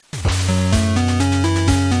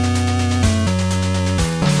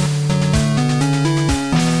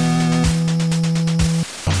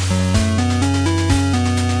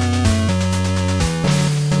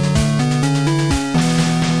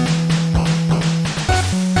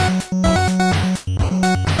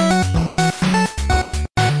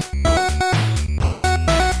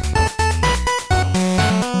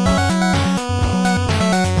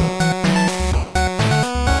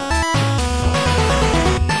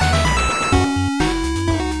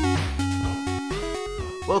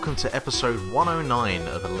welcome to episode 109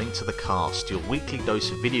 of A Link to the Cast, your weekly dose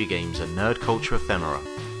of video games and nerd culture ephemera.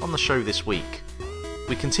 On the show this week,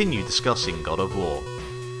 we continue discussing God of War.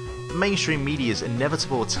 The mainstream media's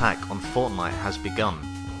inevitable attack on Fortnite has begun.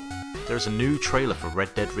 There is a new trailer for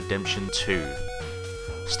Red Dead Redemption 2.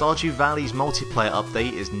 Stardew Valley's multiplayer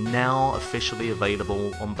update is now officially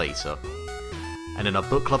available on beta. And in our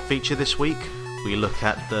book club feature this week, we look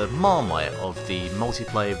at the Marmite of the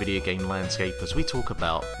multiplayer video game landscape as we talk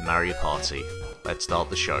about Mario Party. Let's start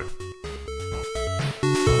the show.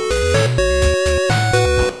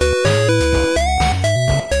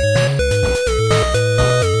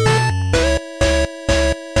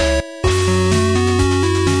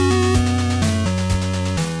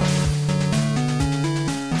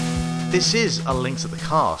 This is A Link to the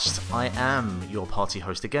Cast. I am your party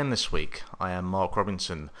host again this week. I am Mark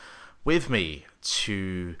Robinson. With me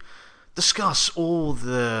to discuss all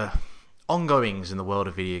the ongoings in the world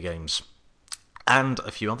of video games and a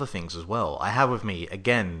few other things as well. I have with me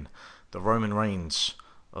again the Roman Reigns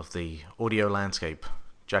of the audio landscape,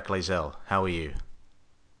 Jack Lazell. How are you?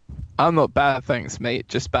 I'm not bad, thanks, mate.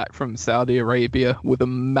 Just back from Saudi Arabia with a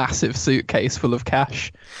massive suitcase full of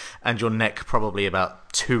cash. And your neck probably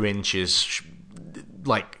about 2 inches,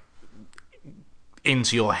 like,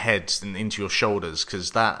 into your head and into your shoulders,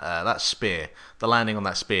 because that spear, the landing on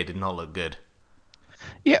that spear did not look good.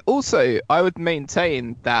 Yeah, also, I would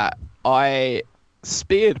maintain that I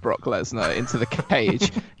speared Brock Lesnar into the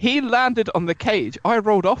cage. He landed on the cage. I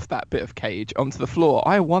rolled off that bit of cage onto the floor.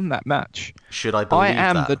 I won that match. Should I believe that? I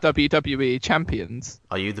am that? the WWE champions.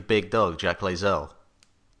 Are you the big dog, Jack Lazell?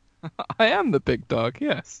 I am the big dog,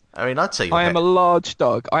 yes. I mean, I'd say I am a large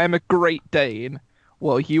dog. I am a Great Dane.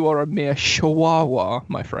 Well, you are a mere chihuahua,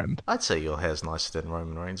 my friend. I'd say your hair's nicer than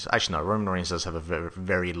Roman Reigns. Actually, no, Roman Reigns does have a very,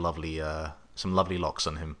 very lovely, some lovely locks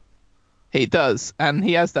on him. He does, and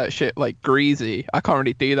he has that shit, like, greasy. I can't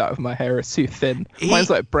really do that with my hair, it's too thin. Mine's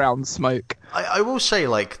like brown smoke. I will say,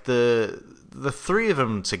 like, the three of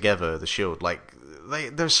them together, the Shield, like,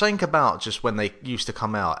 there's something about just when they used to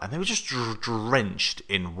come out, and they were just drenched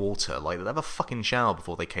in water. Like, they'd have a fucking shower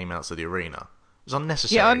before they came out to the arena. It was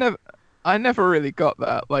unnecessary. Yeah, I never really got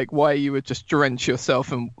that, like, why you would just drench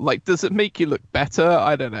yourself and, like, does it make you look better?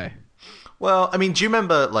 I don't know. Well, I mean, do you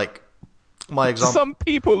remember, like, my example? Some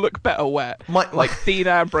people look better wet. Like, Dean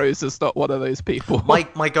Ambrose is not one of those people.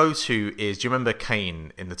 My go-to is, do you remember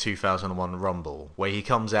Kane in the 2001 Rumble, where he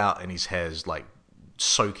comes out and his hair's, like,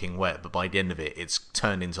 soaking wet, but by the end of it, it's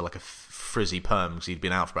turned into, like, a frizzy perm because he'd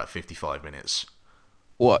been out for about 55 minutes.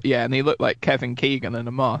 What? Yeah, and he looked like Kevin Keegan in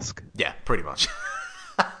a mask. Yeah, pretty much.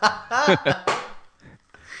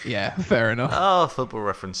 Yeah, fair enough. Oh, football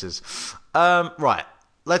references. Right,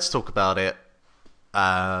 let's talk about it.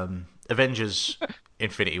 Avengers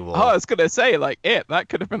Infinity War. Oh, I was going to say, like, that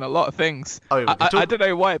could have been a lot of things. I don't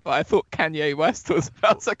know why, but I thought Kanye West was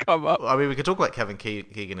about to come up. I mean, we could talk about Kevin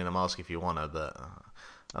Keegan in a mask if you want to, but I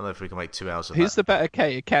don't know if we can make 2 hours of Who's the better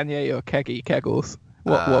K, Kanye or Keggy Keggles?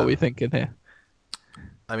 What are we thinking here?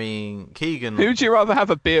 I mean, Keegan... Who'd you rather have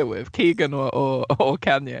a beer with, Keegan or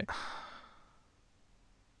Kanye?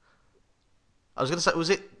 I was going to say, was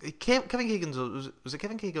it Kevin Keegan's? Was it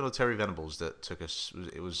Kevin Keegan or Terry Venables that took us?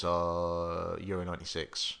 It was Euro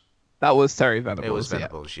 '96. That was Terry Venables. It was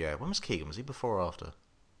Venables, yeah. When was Keegan? Was he before or after?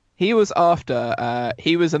 He was after.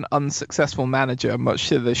 He was an unsuccessful manager, much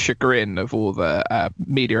to the chagrin of all the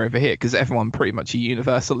media over here, because everyone pretty much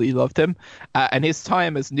universally loved him. And his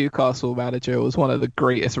time as Newcastle manager was one of the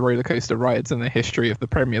greatest rollercoaster rides in the history of the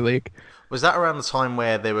Premier League. Was that around the time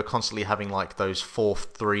where they were constantly having like those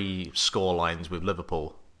 4-3 score lines with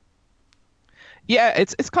Liverpool? Yeah,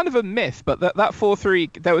 it's kind of a myth, but that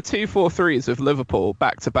 4-3, there were 2 4-3s with Liverpool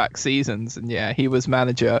back-to-back seasons, and yeah, he was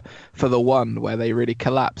manager for the one where they really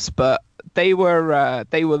collapsed. But they were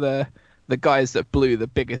the guys that blew the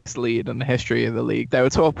biggest lead in the history of the league. They were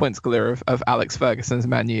 12 points clear of Alex Ferguson's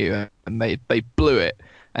Man U, and they blew it.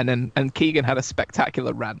 And Keegan had a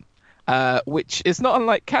spectacular rant. Which is not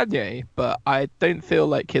unlike Kanye, but I don't feel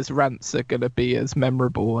like his rants are going to be as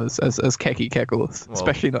memorable as Keggy Keggles,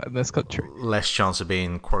 especially not in this country. Less chance of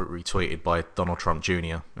being, quote, retweeted by Donald Trump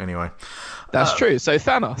Jr. Anyway. That's true. So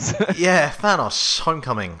Thanos. Yeah, Thanos,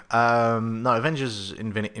 Homecoming. No, Avengers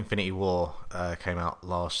Infinity War came out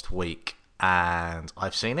last week, and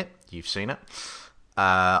I've seen it. You've seen it.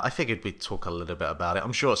 I figured we'd talk a little bit about it.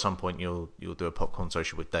 I'm sure at some point you'll do a Popcorn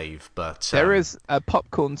Social with Dave, but... There is a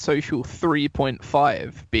Popcorn Social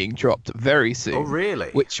 3.5 being dropped very soon. Oh, really?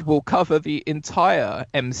 Which will cover the entire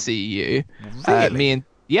MCU. Really?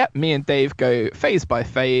 Me and Dave go phase by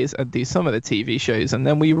phase and do some of the TV shows, and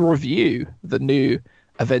then we review the new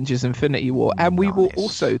Avengers Infinity War, and we will Nice.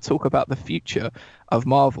 also talk about the future of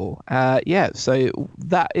Marvel. Yeah, so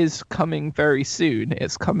that is coming very soon.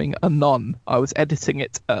 It's coming anon. I was editing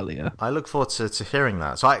it earlier. I look forward to hearing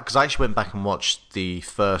that. So, because I actually went back and watched the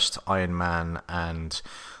first Iron Man and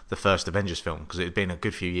the first Avengers film because it had been a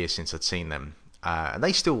good few years since I'd seen them, and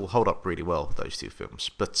they still hold up really well, those two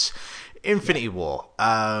films. But Infinity War.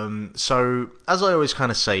 So, as I always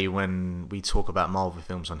kind of say when we talk about Marvel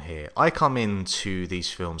films on here, I come into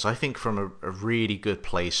these films, I think, from a really good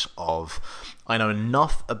place of I know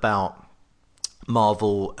enough about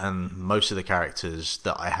Marvel and most of the characters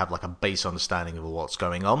that I have like a base understanding of what's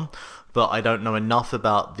going on, but I don't know enough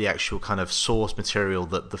about the actual kind of source material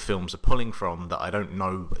that the films are pulling from that I don't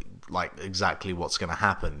know like exactly what's going to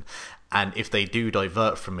happen. And if they do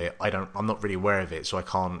divert from it, I'm not really aware of it, so I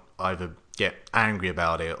can't either get angry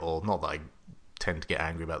about it or not that I tend to get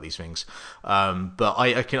angry about these things. But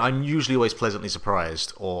I'm usually always pleasantly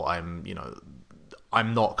surprised, or I'm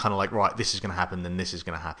not kind of like, right, this is going to happen, then this is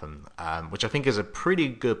going to happen, which I think is a pretty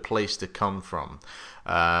good place to come from.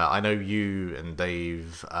 I know you and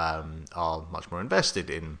Dave are much more invested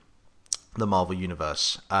in the Marvel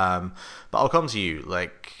universe, but I'll come to you.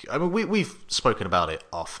 Like, I mean, we've spoken about it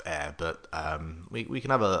off air, but we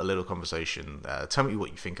can have a little conversation. Tell me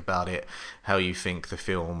what you think about it, how you think the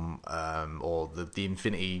film or the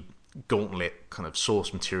Infinity Gauntlet kind of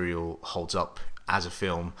source material holds up as a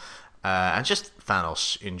film, and just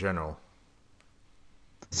Thanos in general.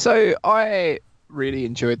 So I really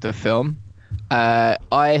enjoyed the film.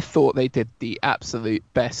 I thought they did the absolute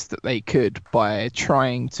best that they could by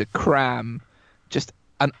trying to cram just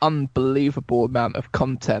an unbelievable amount of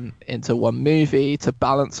content into one movie to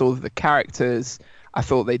balance all of the characters. I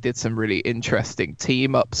thought they did some really interesting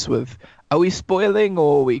team ups with. Are we spoiling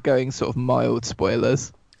or are we going sort of mild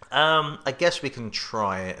spoilers? I guess we can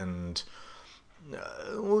try and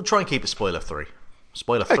we'll try and keep it spoiler free.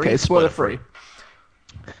 Spoiler free. Okay, spoiler Spoiler free. free.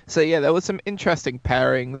 So yeah, there was some interesting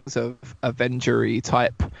pairings of Avengery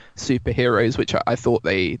type superheroes, which I thought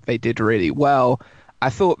they did really well. I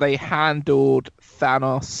thought they handled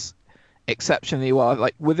Thanos exceptionally well.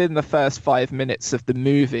 Like within the first 5 minutes of the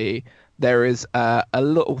movie, there is a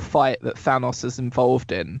little fight that Thanos is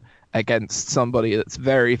involved in against somebody that's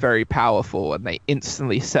very, very powerful, and they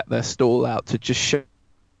instantly set their stall out to just show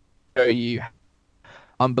you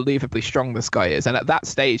unbelievably strong this guy is. And at that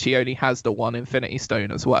stage, he only has the one Infinity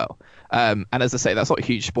Stone as well. And as I say, that's not a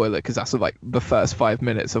huge spoiler because that's like the first 5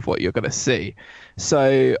 minutes of what you're going to see.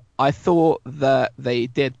 So I thought that they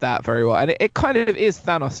did that very well. And it kind of is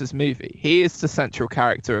Thanos' movie. He is the central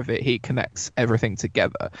character of it. He connects everything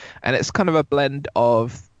together. And it's kind of a blend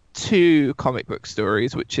of two comic book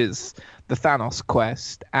stories, which is the Thanos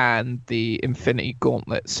Quest and the Infinity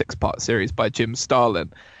Gauntlet 6-part series by Jim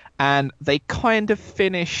Starlin, and they kind of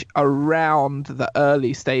finish around the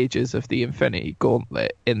early stages of the Infinity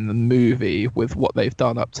Gauntlet in the movie with what they've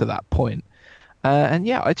done up to that point. And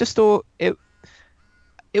yeah, I just thought it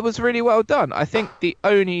was really well done. I think the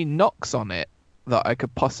only knocks on it that I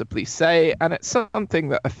could possibly say, and it's something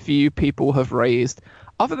that a few people have raised,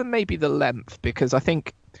 other than maybe the length, because I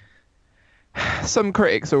think some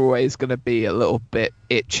critics are always going to be a little bit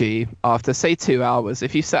itchy after, say, 2 hours.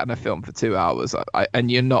 If you sat in a film for 2 hours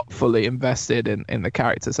and you're not fully invested in the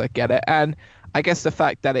characters, I get it. And I guess the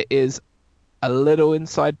fact that it is a little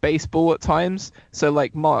inside baseball at times. So,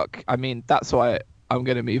 like, Mark, I mean, that's why I'm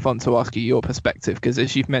going to move on to ask you your perspective, because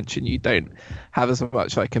as you've mentioned, you don't have as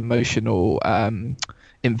much like emotional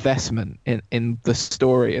investment in the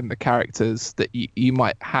story and the characters that you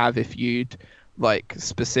might have if you'd like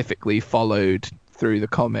specifically followed through the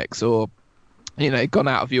comics, or gone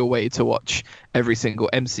out of your way to watch every single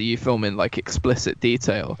MCU film in like explicit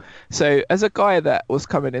detail. So as a guy that was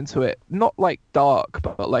coming into it not like dark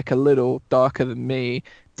but like a little darker than me,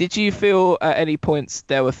 did you feel at any points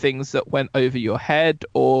there were things that went over your head,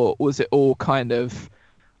 or was it all kind of,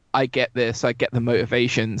 I get this, I get the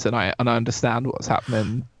motivations, and I understand what's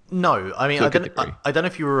happening No, I mean, to a good degree? I don't know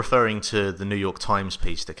if you were referring to the New York Times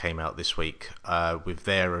piece that came out this week with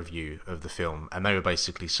their review of the film, and they were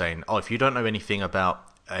basically saying, oh, if you don't know anything about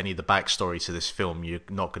any of the backstory to this film, you're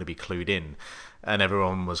not going to be clued in. And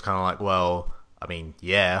everyone was kind of like, well, I mean,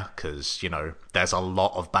 yeah, because, there's a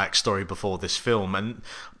lot of backstory before this film. And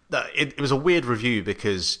it was a weird review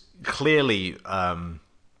because clearly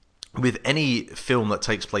with any film that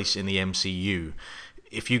takes place in the MCU,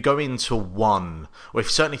 if you go into one, or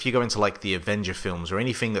certainly if you go into like the Avenger films or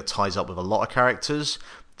anything that ties up with a lot of characters,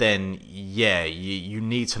 then yeah, you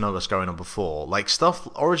need to know what's going on before. Like stuff,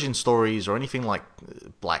 origin stories or anything like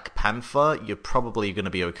Black Panther, you're probably going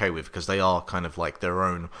to be okay with because they are kind of like their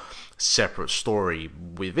own separate story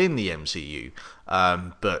within the MCU.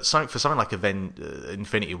 But for something like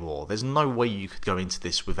Infinity War, there's no way you could go into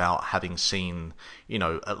this without having seen,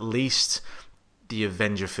 at least the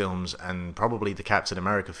Avenger films and probably the Captain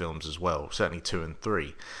America films as well, certainly 2 and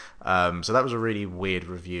 3. So that was a really weird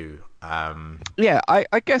review. Yeah,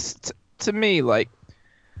 I guess to me, like,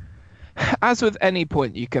 as with any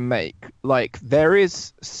point you can make, like, there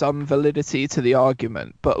is some validity to the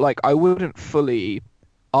argument, but like I wouldn't fully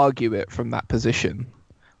argue it from that position.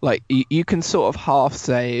 Like you can sort of half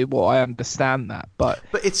say, well, I understand that, but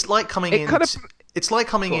it's like coming in. It's like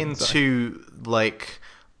coming into like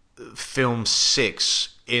film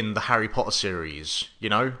 6 in the Harry Potter series.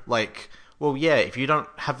 Like. Well, yeah, if you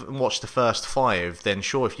haven't watched the first 5, then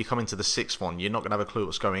sure, if you come into the 6th one, you're not going to have a clue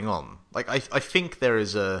what's going on. Like, I think there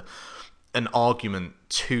is an argument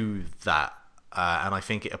to that, and I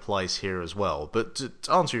think it applies here as well. But to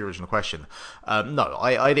answer your original question, no,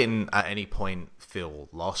 I didn't at any point feel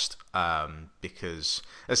lost, because,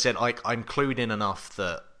 as I said, I'm clued in enough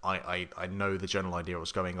that I know the general idea of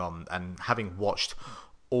what's going on, and having watched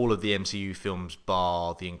all of the MCU films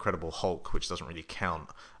bar The Incredible Hulk, which doesn't really count,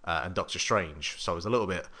 and Doctor Strange. So I was a little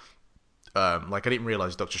bit I didn't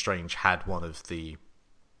realise Doctor Strange had one of the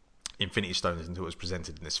Infinity Stones until it was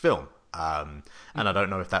presented in this film. And I don't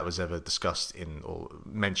know if that was ever discussed or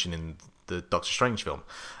mentioned in the Doctor Strange film.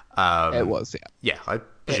 It was, yeah. Yeah, I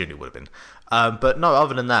presume it would have been. But no,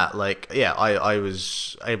 other than that, I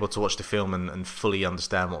was able to watch the film and fully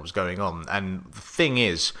understand what was going on. And the thing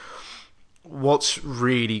is, what's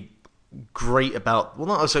really great about... Well,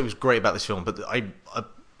 not to say it was great about this film, but I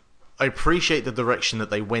appreciate the direction that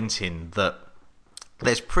they went in, that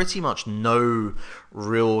there's pretty much no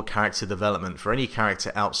real character development for any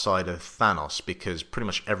character outside of Thanos, because pretty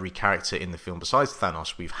much every character in the film besides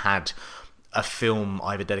Thanos, we've had a film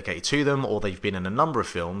either dedicated to them, or they've been in a number of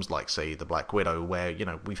films, like, say, The Black Widow, where,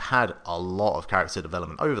 we've had a lot of character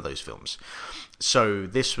development over those films. So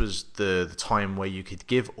this was the time where you could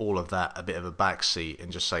give all of that a bit of a backseat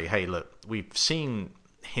and just say, hey, look, we've seen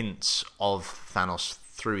hints of Thanos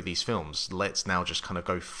through these films. Let's now just kind of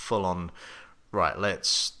go full on, right,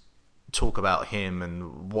 let's talk about him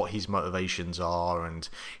and what his motivations are, and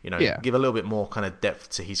give a little bit more kind of depth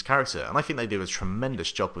to his character. And I think they do a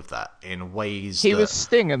tremendous job with that in ways he was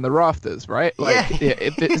Sting in the rafters, right? Like, yeah.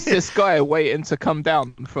 It's this guy waiting to come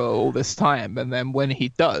down for all this time, and then when he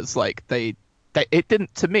does, like, it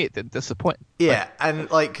didn't disappoint. Yeah, and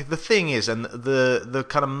like the thing is, and the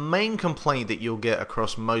kind of main complaint that you'll get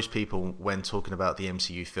across most people when talking about the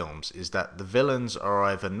MCU films is that the villains are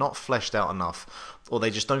either not fleshed out enough, or they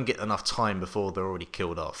just don't get enough time before they're already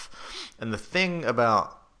killed off. And the thing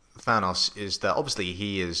about Thanos is that obviously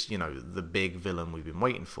he is, the big villain we've been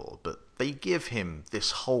waiting for, but they give him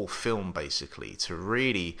this whole film basically to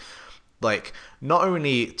really, like, not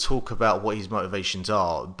only talk about what his motivations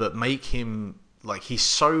are, but make him, like, he's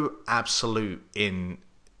so absolute in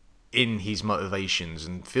his motivations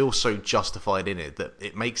and feels so justified in it that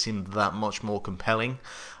it makes him that much more compelling,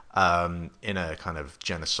 in a kind of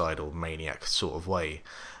genocidal maniac sort of way.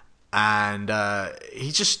 And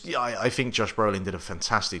he just, I think Josh Brolin did a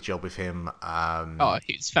fantastic job with him.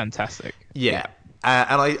 He's fantastic. Yeah.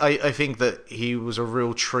 And I think that he was a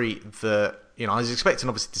real treat. That, I was expecting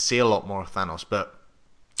obviously to see a lot more of Thanos, but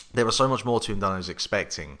there was so much more to him than I was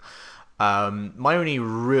expecting. My only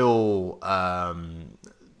real,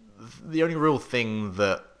 the only real thing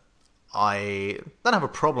that I don't have a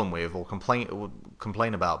problem with or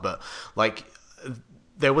complain about, but like,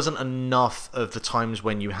 there wasn't enough of the times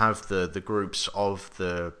when you have the groups of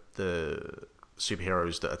the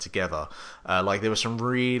superheroes that are together. Like, there were some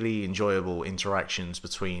really enjoyable interactions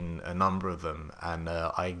between a number of them, and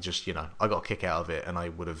I just, I got a kick out of it, and I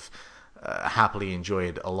would have happily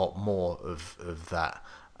enjoyed a lot more of that.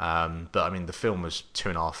 But I mean, the film was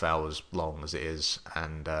 2.5 hours long as it is,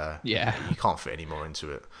 and you can't fit any more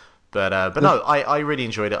into it. But no, I really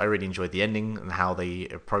enjoyed it. I really enjoyed the ending and how they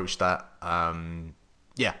approached that.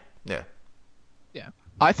 Yeah.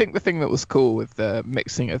 I think the thing that was cool with the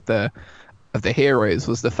mixing of the heroes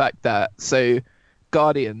was the fact that, so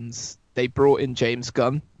Guardians, they brought in James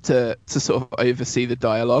Gunn to sort of oversee the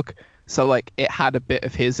dialogue. So like, it had a bit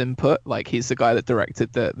of his input. Like, he's the guy that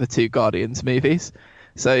directed the 2 Guardians movies.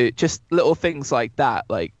 So just little things like that,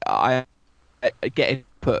 like, I getting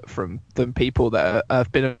output from the people that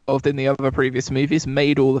have been involved in the other previous movies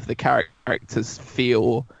made all of the characters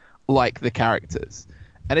feel like the characters.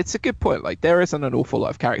 And it's a good point. Like, there isn't an awful lot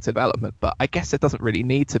of character development, but I guess it doesn't really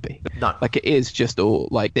need to be. No. Like, it is just all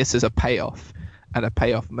like this is a payoff and a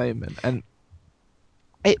payoff moment. And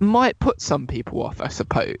it might put some people off, I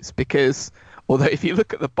suppose, because although if you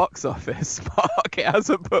look at the box office, Mark, it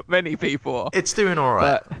hasn't put many people off. It's doing all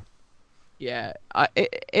right. But yeah,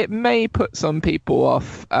 it may put some people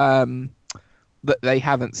off that they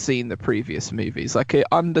haven't seen the previous movies. Like, I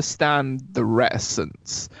understand the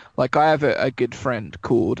reticence. Like, I have a good friend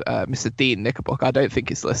called Mr. Dean Knickerbocker. I don't think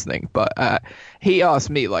he's listening, but he asked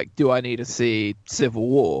me, like, do I need to see Civil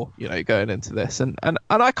War, going into this? And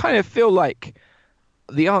I kind of feel like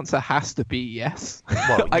the answer has to be yes.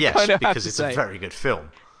 Well, I yes, kind of because it's a very good film.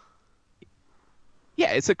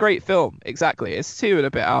 Yeah, it's a great film. Exactly. It's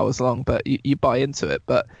 2.5 hours long, but you buy into it.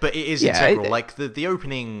 But it is integral. Like, the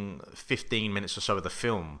opening 15 minutes or so of the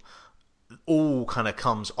film all kind of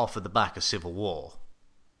comes off of the back of Civil War.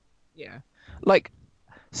 Yeah. Like,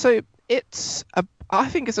 so I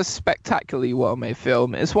think it's a spectacularly well-made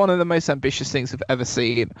film. It's one of the most ambitious things I've ever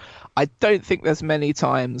seen. I don't think there's many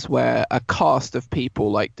times where a cast of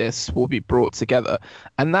people like this will be brought together.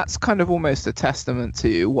 And that's kind of almost a testament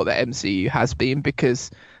to what the MCU has been,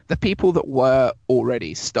 because the people that were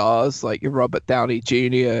already stars, like your Robert Downey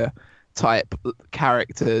Jr. type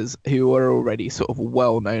characters who were already sort of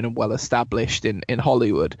well-known and well-established in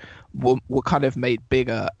Hollywood, were kind of made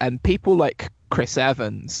bigger. And people like Chris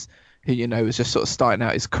Evans, who was just sort of starting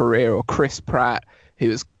out his career, or Chris Pratt, who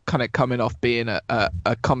was kind of coming off being a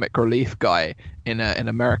comic relief guy in an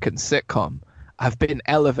American sitcom, have been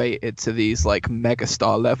elevated to these like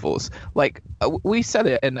megastar levels. Like, we said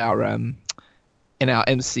it in our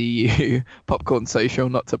MCU Popcorn Social,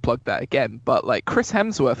 not to plug that again, but like Chris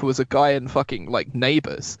Hemsworth was a guy in fucking like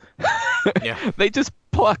Neighbours. Yeah. They just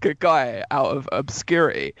pluck a guy out of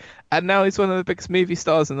obscurity, and now he's one of the biggest movie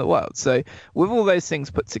stars in the world. So with all those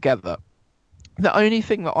things put together, the only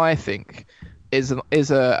thing that I think is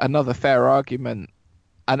another fair argument,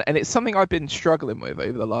 and it's something I've been struggling with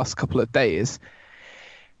over the last couple of days.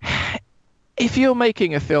 If you're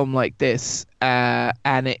making a film like this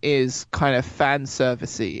and it is kind of fan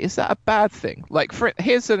servicey, is that a bad thing? Like,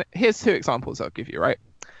 here's 2 examples I'll give you, right?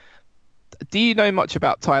 Do you know much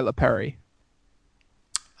about Tyler Perry?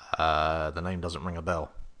 The name doesn't ring a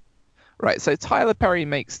bell. Right, so Tyler Perry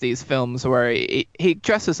makes these films where he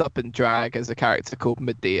dresses up in drag as a character called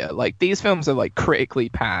Medea. Like, these films are like critically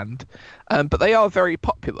panned, but they are very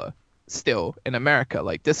popular still in America.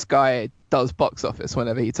 Like, this guy does box office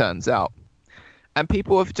whenever he turns out. And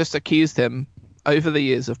people have just accused him over the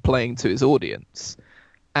years of playing to his audience.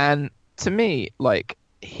 And to me, like,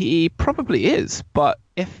 he probably is. But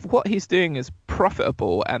if what he's doing is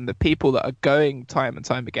profitable and the people that are going time and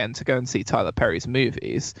time again to go and see Tyler Perry's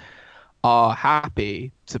movies are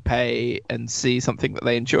happy to pay and see something that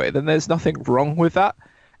they enjoy, then there's nothing wrong with that.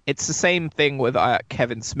 It's the same thing with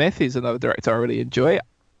Kevin Smith, who's another director I really enjoy.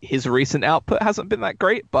 His recent output hasn't been that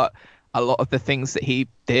great, but a lot of the things that he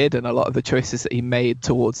did and a lot of the choices that he made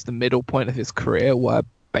towards the middle point of his career were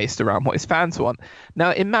based around what his fans want.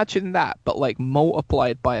 Now imagine that, but like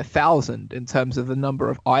multiplied by 1,000 in terms of the number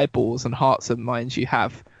of eyeballs and hearts and minds you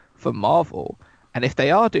have for Marvel. And if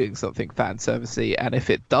they are doing something fan servicey, and if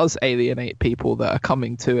it does alienate people that are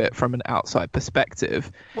coming to it from an outside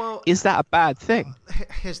perspective, well, is that a bad thing?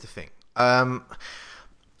 Here's the thing. And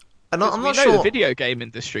I'm not sure the video game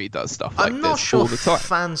industry does stuff like this all the time.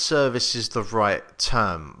 Fan service is the right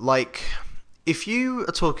term. Like, if you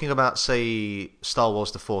are talking about, say, Star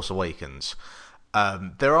Wars: The Force Awakens,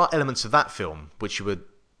 there are elements of that film which you would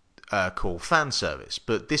call fan service,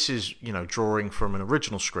 but this is, drawing from an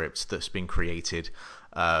original script that's been created,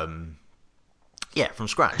 from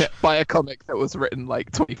scratch by a comic that was written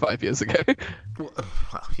like 25 years ago. Well,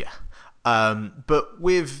 yeah. But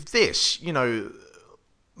with this,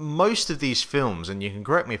 most of these films, and you can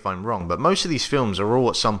correct me if I'm wrong, but most of these films are all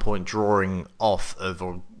at some point drawing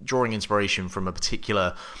inspiration from a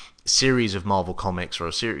particular series of Marvel comics or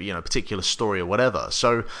a particular story or whatever.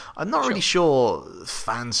 So I'm not really sure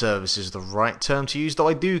fan service is the right term to use, though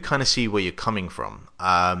I do kind of see where you're coming from.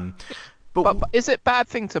 But is it a bad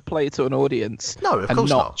thing to play to an audience? No, of course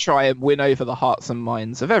not. Try and win over the hearts and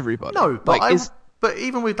minds of everybody? No, but But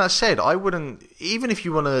even with that said, I wouldn't. Even if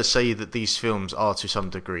you want to say that these films are to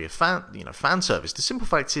some degree of fan service, the simple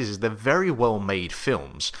fact is they're very well made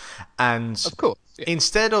films, and of course, yeah.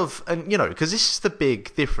 Instead of because this is the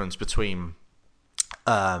big difference between,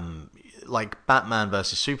 like Batman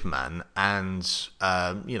versus Superman and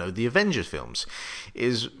the Avengers films,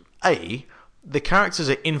 is the characters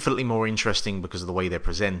are infinitely more interesting because of the way they're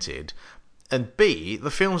presented, and B,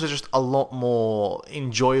 the films are just a lot more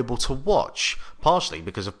enjoyable to watch, partially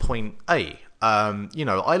because of point A.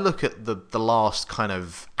 I look at the last kind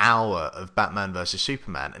of hour of Batman vs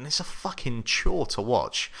Superman, and it's a fucking chore to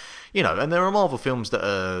watch. And there are Marvel films that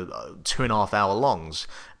are 2.5 hour longs,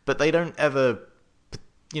 but they don't ever,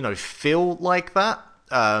 feel like that,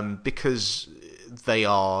 because they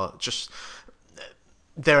are just...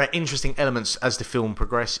 There are interesting elements as the film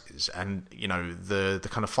progresses, and the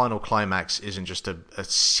kind of final climax isn't just a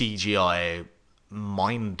CGI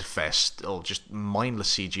mind fest or just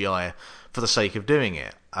mindless CGI for the sake of doing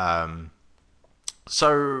it.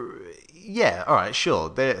 So yeah, all right,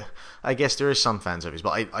 sure. I guess there is some fan service,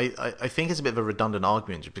 but I think it's a bit of a redundant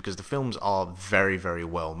argument because the films are very, very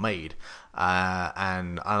well made,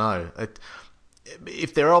 and I don't know.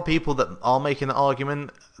 If there are people that are making the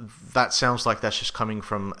argument, that sounds like that's just coming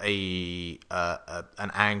from an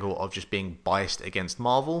angle of just being biased against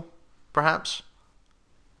Marvel, perhaps.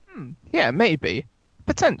 Yeah, maybe,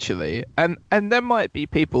 potentially, and there might be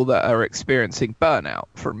people that are experiencing burnout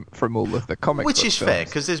from all of the comic which book is films. fair,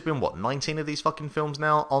 because there's been 19 of these fucking films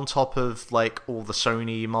now, on top of like all the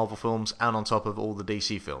Sony Marvel films and on top of all the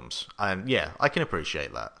DC films, and yeah, I can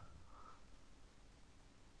appreciate that.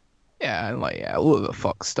 Yeah, and all of the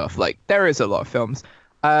Fox stuff. Like, there is a lot of films.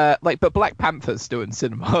 But Black Panther's still in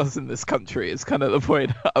cinemas in this country is kind of the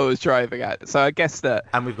point I was driving at. So I guess that,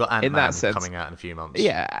 And we've got in that Ant-Man sense, coming out in a few months.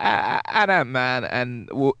 yeah, and Ant-Man, and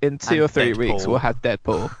in 2 And or 3 Deadpool. weeks we'll have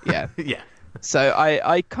Deadpool. Yeah. Yeah, So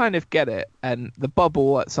I kind of get it, and the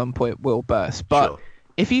bubble at some point will burst. But sure.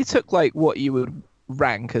 if you took like what you would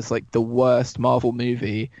rank as like the worst Marvel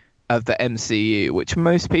movie of the MCU, which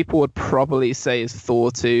most people would probably say is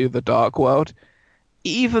Thor 2: The Dark World,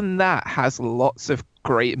 even that has lots of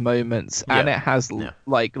great moments, and Yeah. it has Yeah.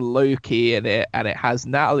 like Loki in it, and it has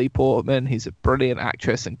Natalie Portman, who's a brilliant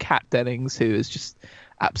actress, and Kat Dennings, who is just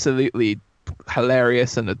absolutely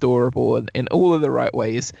hilarious and adorable and in all of the right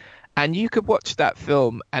ways. And you could watch that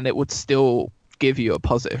film and it would still give you a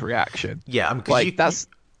positive reaction. Yeah, because Like, that's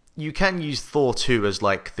you can use Thor 2 as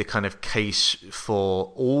like the kind of case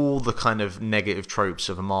for all the kind of negative tropes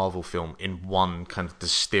of a Marvel film in one kind of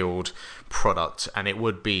distilled product, and it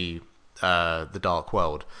would be The Dark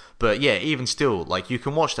World. But yeah, even still, like, you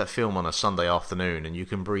can watch that film on a Sunday afternoon and you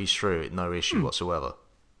can breeze through it, no issue whatsoever.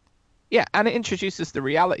 Yeah, and it introduces the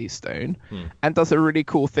Reality Stone and does a really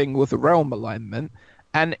cool thing with the realm alignment,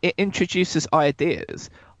 and it introduces ideas.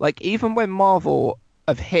 Like, even when Marvel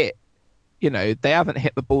have hit, they haven't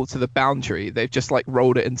hit the ball to the boundary, they've just like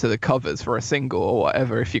rolled it into the covers for a single or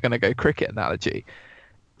whatever, if you're going to go cricket analogy.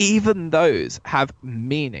 Even those have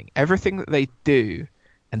meaning. Everything that they do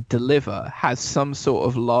and deliver has some sort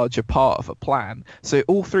of larger part of a plan. So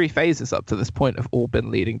all 3 phases up to this point have all been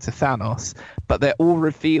leading to Thanos, but they're all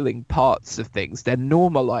revealing parts of things. They're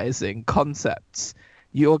normalizing concepts.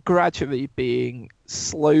 You're gradually being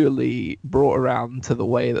slowly brought around to the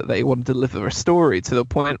way that they want to deliver a story, to the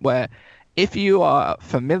point where if you are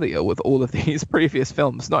familiar with all of these previous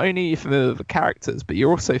films, not only are you familiar with the characters, but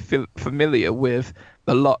you're also familiar with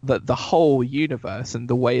the whole universe and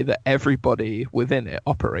the way that everybody within it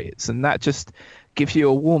operates, and that just gives you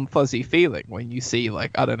a warm fuzzy feeling when you see,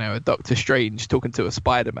 like, I don't know, a Doctor Strange talking to a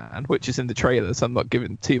Spider-Man, which is in the trailer, so I'm not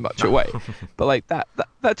giving too much away. But like that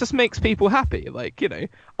just makes people happy. Like,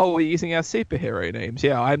 oh, we're using our superhero names.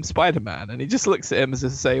 Yeah, I'm Spider-Man, and he just looks at him as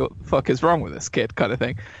if to say, what the fuck is wrong with this kid, kind of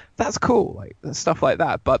thing. That's cool, like stuff like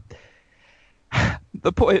that. But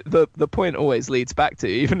the point always leads back to,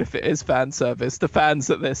 even if it is fan service, the fans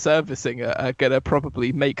that they're servicing are gonna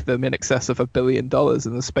probably make them in excess of $1 billion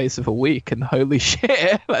in the space of a week, and holy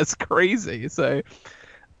shit, that's crazy. So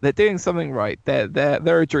they're doing something right.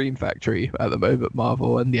 They're a dream factory at the moment,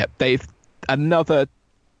 Marvel, and yet they've another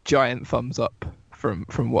giant thumbs up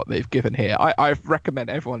from what they've given here. I recommend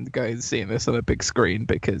everyone going and seeing this on a big screen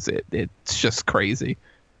because it's just crazy.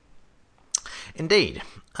 Indeed.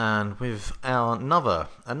 And with our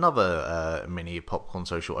another mini Popcorn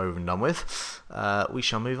Social over and done with, we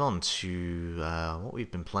shall move on to what we've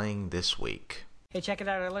been playing this week. Hey, check it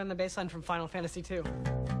out. I learned the bass line from Final Fantasy II.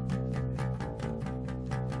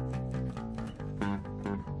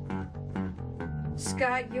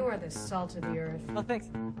 Scott, you are the salt of the earth. Oh, thanks.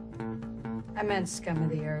 I meant scum of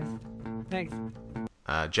the earth. Thanks.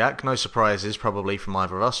 Jack, no surprises probably from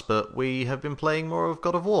either of us, but we have been playing more of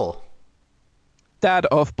God of War. Dad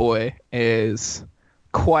Off Boy is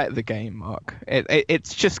quite the game, Mark.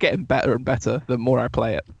 It's just getting better and better the more I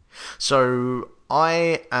play it. So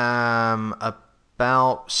I am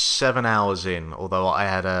about 7 hours in, although I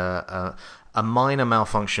had a a minor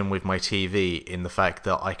malfunction with my TV in the fact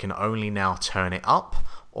that I can only now turn it up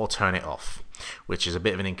or turn it off, which is a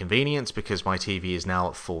bit of an inconvenience because my TV is now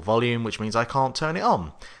at full volume, which means I can't turn it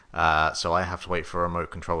on. So I have to wait for a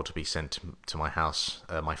remote control to be sent to my house,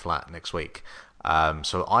 my flat, next week.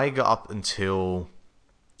 So I got up until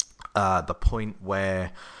the point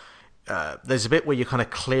where there's a bit where you're kind of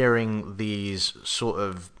clearing these sort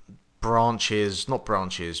of branches, not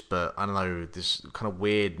branches, but I don't know, this kind of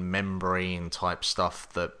weird membrane type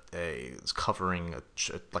stuff that is covering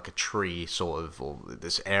like a tree sort of, or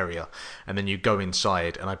this area, and then you go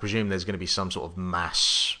inside, and I presume there's going to be some sort of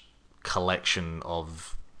mass collection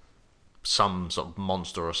of some sort of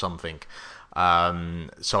monster or something.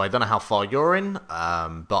 So I don't know how far you're in,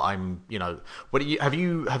 but I'm, what do you have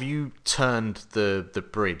you turned the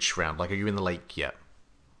bridge round? Like, are you in the lake yet?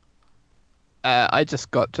 I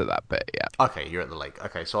just got to that bit, yeah. Okay, you're at the lake.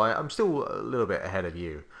 Okay, so I'm still a little bit ahead of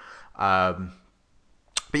you.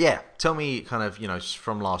 But yeah, tell me kind of,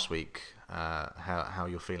 from last week, how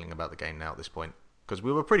you're feeling about the game now at this point. Because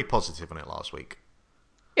we were pretty positive on it last week.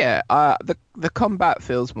 Yeah, the combat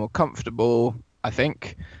feels more comfortable, I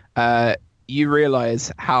think. You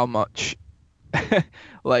realize how much,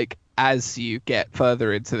 like, as you get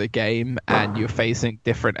further into the game and you're facing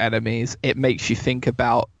different enemies, it makes you think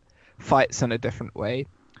about fights in a different way.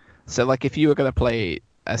 So, like, if you were going to play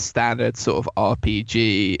a standard sort of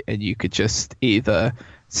RPG and you could just either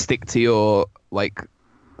stick to your, like,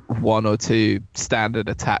 one or two standard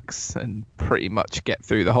attacks and pretty much get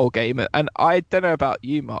through the whole game. And I don't know about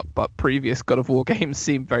you, Mark, but previous God of War games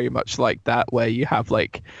seem very much like that, where you have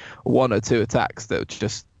like one or two attacks that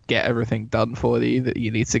just get everything done for you that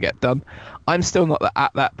you need to get done. I'm still not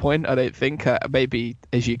at that point, I don't think. Maybe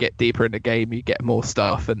as you get deeper in the game, you get more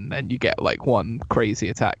stuff and then you get like one crazy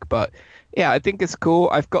attack. But yeah, I think it's cool.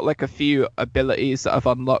 I've got like a few abilities that I've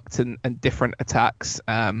unlocked and different attacks.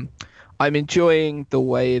 I'm enjoying the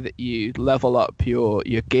way that you level up your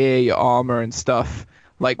gear, your armor and stuff.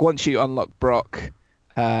 Like once you unlock Brock,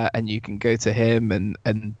 and you can go to him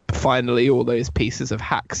and finally all those pieces of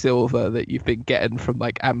hack silver that you've been getting from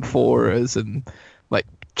like amphoras and like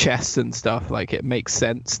chests and stuff, like it makes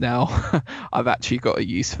sense now. I've actually got a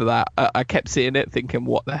use for that. I kept seeing it thinking,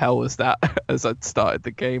 what the hell was that, as I'd started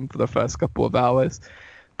the game for the first couple of hours.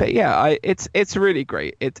 But yeah, it's really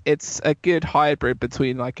great. It's a good hybrid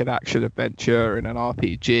between like an action adventure and an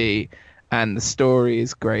RPG, and the story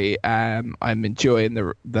is great. I'm enjoying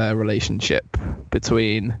the relationship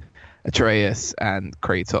between Atreus and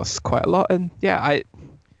Kratos quite a lot. And yeah,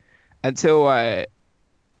 until I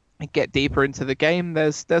get deeper into the game,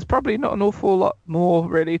 there's probably not an awful lot more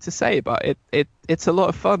really to say, but it's a lot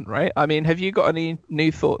of fun, right? I mean, have you got any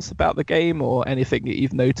new thoughts about the game or anything that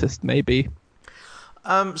you've noticed maybe?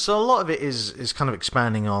 So a lot of it is kind of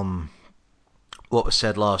expanding on what was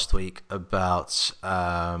said last week about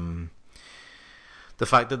the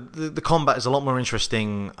fact that the combat is a lot more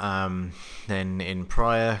interesting than in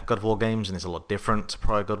prior God of War games, and it's a lot different to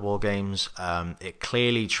prior God of War games. It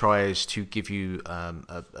clearly tries to give you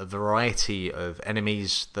a variety of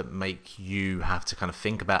enemies that make you have to kind of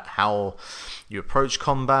think about how you approach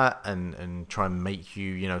combat and try and make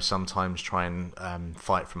you, sometimes try and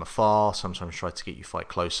fight from afar, sometimes try to get you fight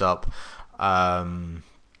close up.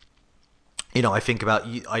 I think about,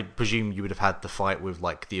 I presume you would have had the fight with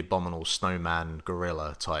like the abominable snowman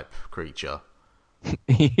gorilla type creature.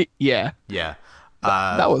 Yeah. Yeah.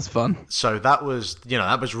 That was fun. So that was,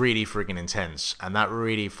 that was really friggin' intense, and that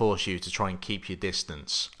really forced you to try and keep your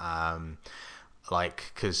distance.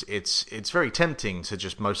 Because it's very tempting to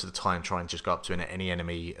just most of the time try and just go up to any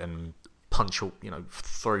enemy and punch,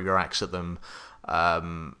 throw your axe at them,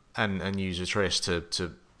 and use Atreus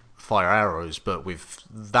to fire arrows. But with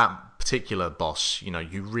that particular boss,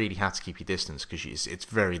 you really have to keep your distance because it's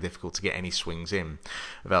very difficult to get any swings in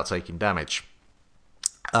without taking damage.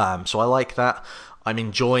 So I like that. I'm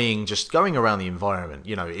enjoying just going around the environment.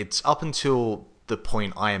 It's up until the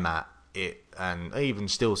point I am at, and even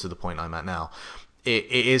still to the point I'm at now, it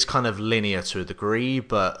is kind of linear to a degree,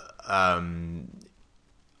 but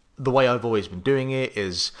the way I've always been doing it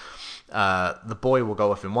is the boy will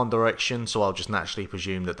go off in one direction, so I'll just naturally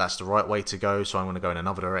presume that that's the right way to go, so I'm going to go in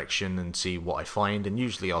another direction and see what I find, and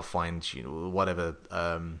usually I'll find whatever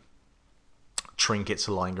trinkets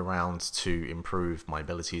are lying around to improve my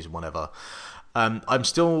abilities and whatever. I'm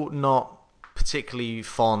still not particularly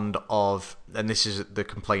fond of, and this is the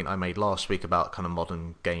complaint I made last week about kind of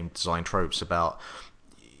modern game design tropes, about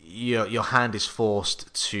your hand is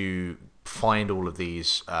forced to find all of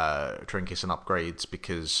these trinkets and upgrades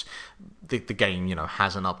because the game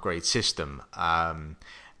has an upgrade system, and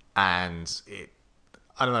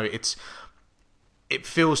I don't know, it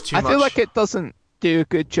feels too I much. feel like it doesn't do a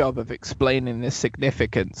good job of explaining the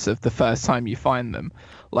significance of the first time you find them.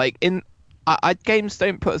 Like games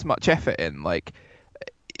don't put as much effort in. Like,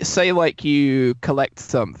 say like you collect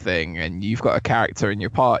something and you've got a character in your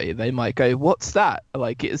party, they might go, "What's that?"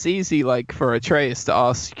 Like, it's easy like for Atreus to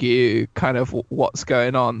ask you kind of what's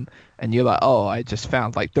going on, and you're like, "Oh, I just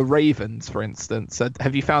found like the ravens, for instance.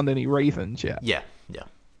 Have you found any ravens yet?" Yeah, yeah.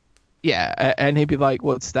 Yeah, and he'd be like,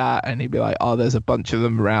 "What's that?" And he'd be like, "Oh, there's a bunch of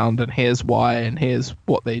them around, and here's why, and here's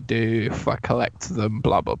what they do if I collect them,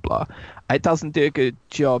 blah blah blah." It doesn't do a good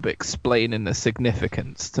job explaining the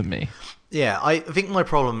significance to me. Yeah, I think my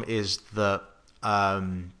problem is that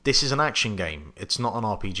this is an action game. It's not an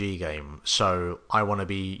RPG game. So I want to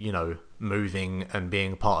be, moving and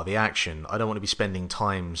being a part of the action. I don't want to be spending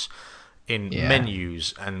times in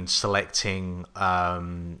menus and selecting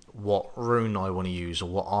what rune I want to use or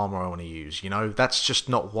what armor I want to use. That's just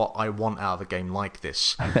not what I want out of a game like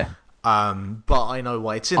this. But I know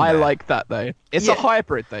why it's in there. I like that though. It's a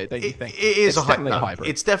hybrid though, don't you think? It is definitely a hybrid.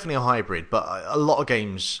 It's definitely a hybrid, but a lot of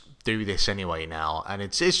games do this anyway now, and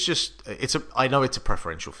I know it's a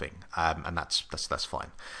preferential thing, and that's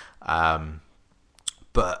fine.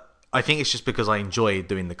 But I think it's just because I enjoy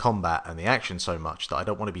doing the combat and the action so much that I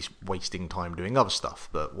don't want to be wasting time doing other stuff.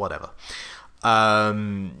 But whatever.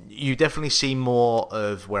 You definitely see more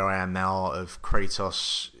of where I am now of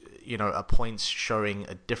Kratos. At points showing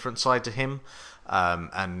a different side to him,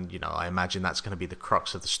 and I imagine that's going to be the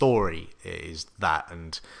crux of the story, is that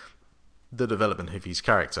and the development of his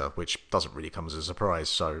character, which doesn't really come as a surprise,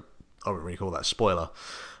 so I wouldn't really call that a spoiler.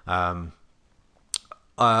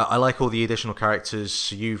 I like all the additional characters.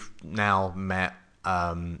 So you've now met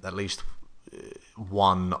at least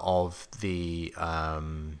one of the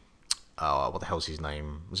what the hell's his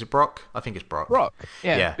name? Was it Brock? I think it's Brock. Brock.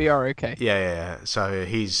 Yeah. BROK. Yeah. So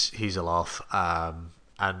he's a laugh.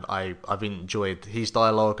 And I've enjoyed his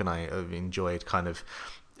dialogue, and I've enjoyed kind of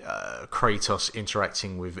Kratos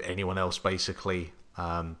interacting with anyone else, basically,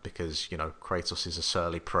 because Kratos is a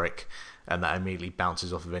surly prick, and that immediately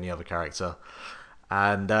bounces off of any other character.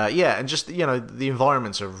 And and just the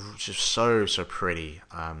environments are just so pretty.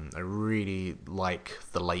 I really like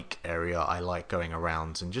the lake area. I like going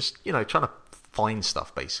around and just trying to find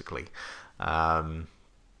stuff, basically. I'm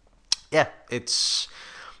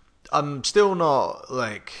still not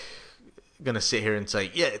like gonna sit here and say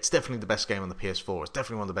it's definitely the best game on the PS4. It's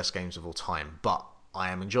definitely one of the best games of all time. But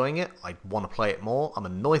I am enjoying it. I want to play it more. I'm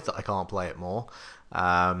annoyed that I can't play it more.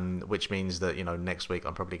 Which means that next week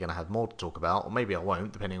I'm probably going to have more to talk about, or maybe I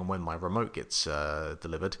won't, depending on when my remote gets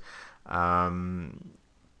delivered. I want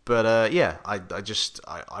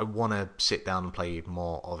to sit down and play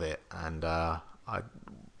more of it, and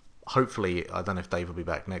hopefully, I don't know if Dave will be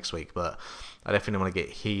back next week, but I definitely want to get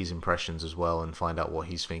his impressions as well and find out what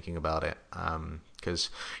he's thinking about it.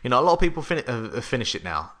 Because a lot of people have finished it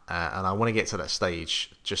now, and I want to get to that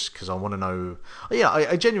stage just because I want to know.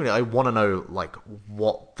 I genuinely want to know like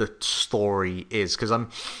what the story is, because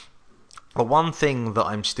one thing that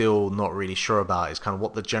I'm still not really sure about is kind of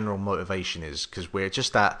what the general motivation is, because we're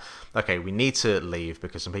just okay, we need to leave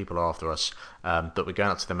because some people are after us, but we're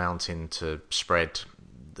going up to the mountain to spread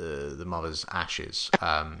the mother's ashes.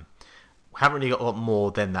 Haven't really got a lot more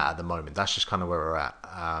than that at the moment. That's just kind of where we're at.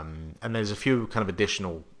 And there's a few kind of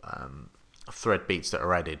additional thread beats that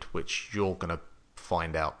are added, which you're going to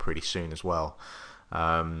find out pretty soon as well.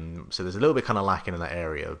 So there's a little bit kind of lacking in that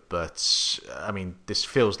area. But, I mean, this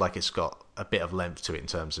feels like it's got a bit of length to it in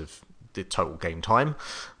terms of the total game time.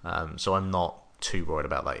 So I'm not too worried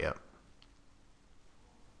about that yet.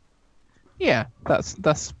 Yeah,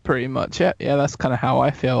 that's pretty much it. Yeah, that's kind of how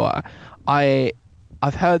I feel.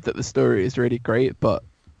 I've heard that the story is really great, but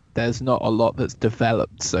there's not a lot that's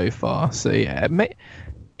developed so far. So yeah,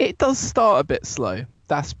 it does start a bit slow.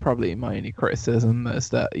 That's probably my only criticism, is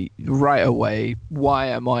that right away, why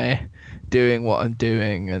am I doing what I'm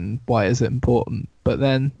doing and why is it important? But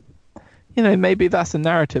then, maybe that's a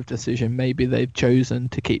narrative decision. Maybe they've chosen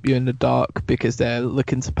to keep you in the dark because they're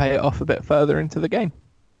looking to pay it off a bit further into the game.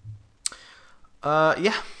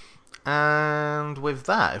 Yeah. And with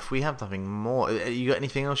that, if we have nothing more, you got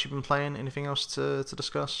anything else you've been playing? Anything else to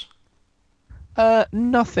discuss?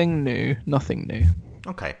 Nothing new.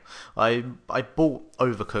 Okay. I bought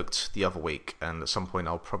Overcooked the other week, and at some point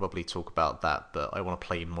I'll probably talk about that, but I want to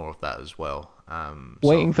play more of that as well.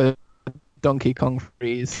 Waiting for Donkey Kong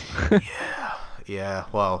Freeze. Yeah.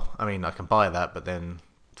 Well, I mean, I can buy that, but then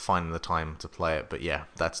finding the time to play it. But yeah,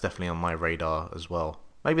 that's definitely on my radar as well.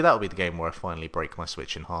 Maybe that'll be the game where I finally break my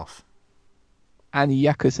Switch in half. And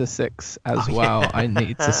Yakuza 6 as well. Yeah. I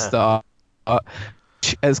need to start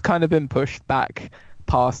has kind of been pushed back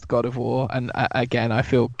past God of War, and again, I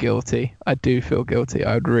feel guilty. I do feel guilty.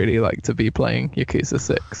 I would really like to be playing Yakuza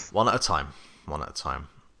 6. One at a time. One at a time.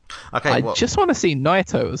 Okay, I just want to see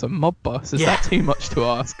Naito as a mob boss. Is that too much to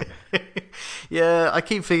ask? Yeah, I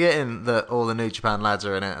keep forgetting that all the New Japan lads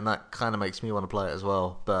are in it, and that kind of makes me want to play it as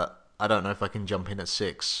well. But I don't know if I can jump in at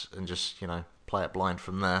 6 and just, play it blind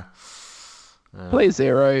from there. Play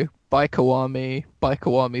 0, buy Kiwami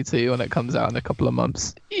 2 when it comes out in a couple of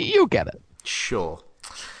months. You'll get it. Sure.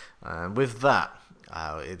 And with that,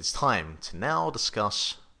 it's time to now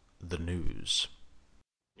discuss the news.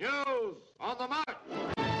 News on the march!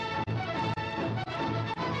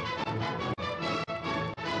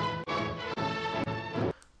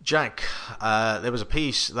 Jack, there was a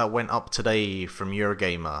piece that went up today from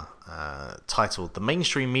Eurogamer titled "The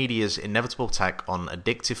Mainstream Media's Inevitable Attack on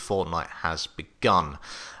Addictive Fortnite Has Begun."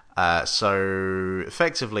 So,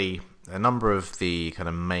 effectively, a number of the kind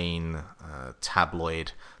of main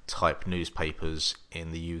tabloid-type newspapers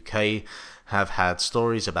in the UK have had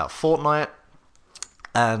stories about Fortnite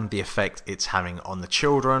and the effect it's having on the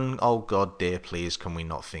children. Oh, God, dear, please, can we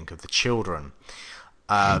not think of the children?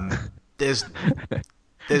 There's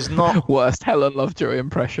not... Worst Helen Lovejoy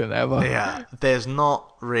impression ever. Yeah, there's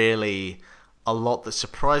not really a lot that's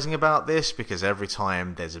surprising about this, because every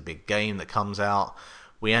time there's a big game that comes out,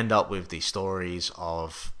 we end up with these stories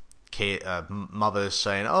of mothers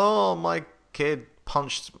saying, "Oh, my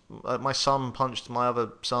son punched my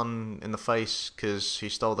other son in the face because he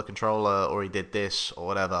stole the controller, or he did this, or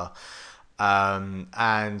whatever." And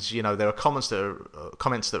there are comments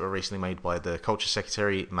that were recently made by the Culture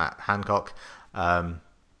Secretary Matt Hancock.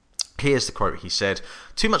 Here's the quote. He said,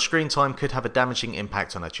 "Too much screen time could have a damaging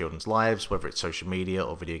impact on our children's lives, whether it's social media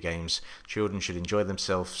or video games. Children should enjoy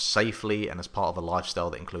themselves safely and as part of a lifestyle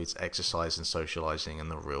that includes exercise and socializing in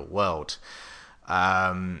the real world."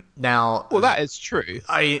 Now, well, that is true.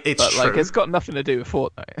 It's true. Like, it's got nothing to do with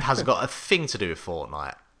Fortnite. It hasn't got a thing to do with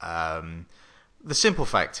Fortnite. The simple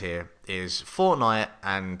fact here is Fortnite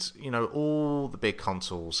and all the big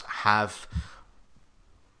consoles have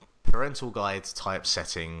parental guide type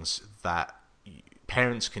settings that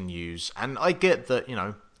parents can use, and I get that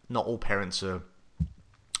not all parents are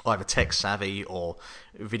either tech savvy or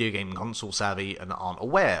video game console savvy and aren't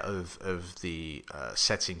aware of the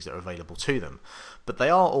settings that are available to them, but they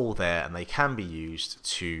are all there and they can be used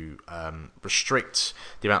to restrict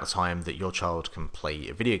the amount of time that your child can play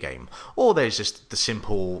a video game. Or there's just the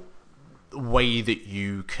simple way that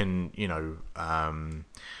you can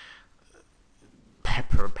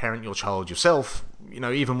parent your child yourself,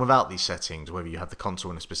 even without these settings, whether you have the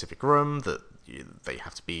console in a specific room that they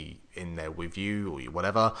have to be in there with you, or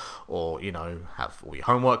whatever, or have all your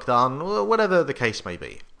homework done, or whatever the case may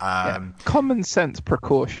be. Common sense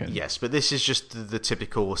precaution. Yes, but this is just the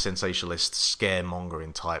typical sensationalist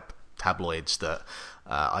scaremongering type tabloids that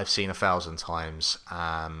I've seen 1,000 times,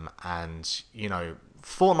 and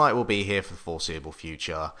Fortnite will be here for the foreseeable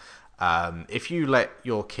future. If you let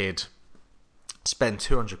your kid spend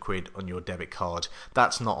 200 quid on your debit card,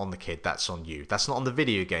 that's not on the kid, that's on you. That's not on the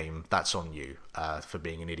video game, that's on you for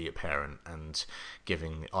being an idiot parent and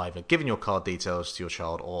either giving your card details to your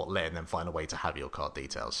child or letting them find a way to have your card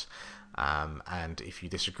details. And if you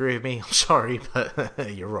disagree with me, I'm sorry,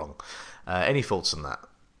 but you're wrong. Any thoughts on that?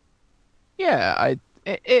 Yeah,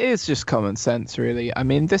 it is just common sense, really. I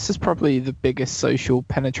mean, this is probably the biggest social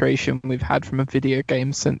penetration we've had from a video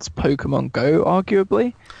game since Pokemon Go,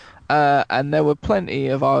 arguably. And there were plenty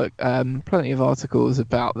of articles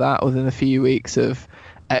about that within a few weeks of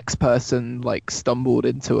X person stumbled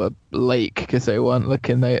into a lake because they weren't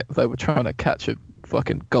looking. They were trying to catch a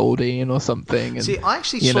fucking Goldeen or something. And, see, I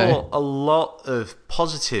actually saw a lot of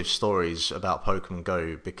positive stories about Pokemon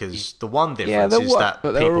Go, because the one difference is that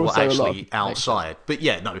people were actually outside. But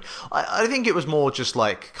yeah, no, I think it was more just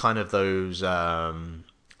kind of those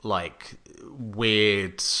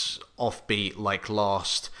weird offbeat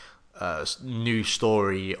last news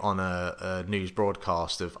story on a news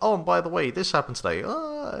broadcast of, oh, and by the way, this happened today.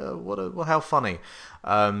 How funny.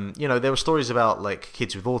 There were stories about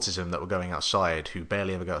kids with autism that were going outside who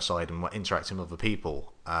barely ever go outside and were interacting with other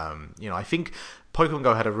people. I think Pokemon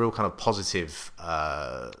Go had a real kind of positive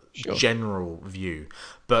general view,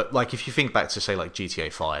 but if you think back to say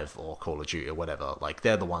GTA 5 or Call of Duty or whatever,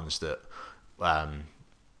 they're the ones that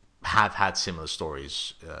have had similar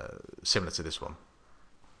stories similar to this one.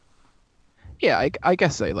 Yeah, I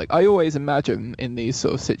guess so. I always imagine in these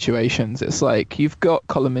sort of situations, it's you've got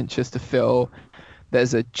column inches to fill.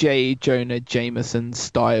 There's a J. Jonah Jameson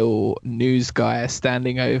style news guy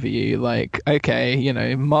standing over you,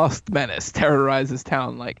 okay, masked menace terrorizes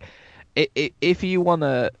town. if you want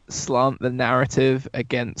to slant the narrative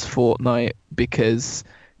against Fortnite because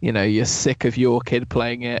you're sick of your kid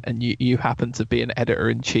playing it and you happen to be an editor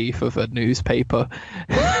in chief of a newspaper,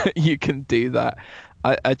 you can do that.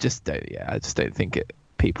 I just don't. Yeah, I just don't think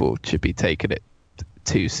people should be taking it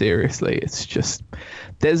too seriously. It's just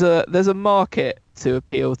there's a market to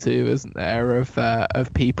appeal to, isn't there,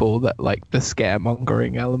 of people that like the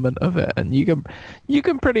scaremongering element of it, and you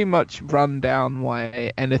can pretty much run down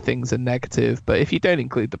why anything's a negative, but if you don't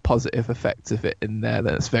include the positive effects of it in there,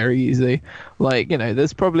 then it's very easy. Like,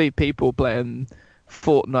 there's probably people playing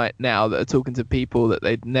Fortnite now that are talking to people that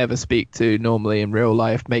they'd never speak to normally in real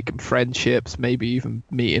life, making friendships, maybe even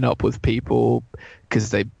meeting up with people because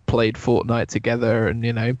they played Fortnite together,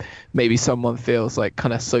 and maybe someone feels like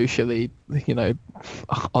kind of socially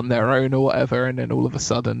on their own or whatever, and then all of a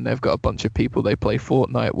sudden they've got a bunch of people they play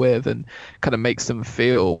Fortnite with and kind of makes them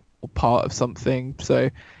feel part of something. So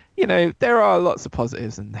there are lots of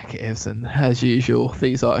positives and negatives, and as usual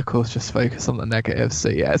these articles just focus on the negatives. So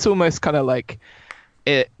yeah, it's almost kind of like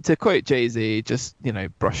to quote Jay-Z, just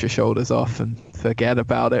brush your shoulders off and forget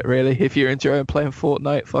about it, really. If you're enjoying playing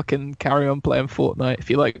Fortnite, fucking carry on playing Fortnite. If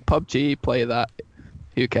you like PUBG, play that.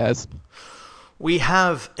 Who cares? We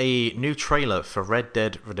have a new trailer for Red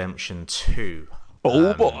Dead Redemption 2.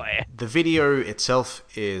 Oh boy. The video itself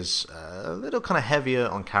is a little kind of heavier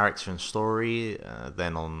on character and story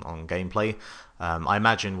than on gameplay. I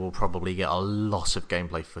imagine we'll probably get a lot of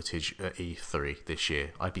gameplay footage at E3 this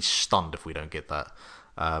year. I'd be stunned if we don't get that.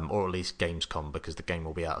 Or at least Gamescom, because the game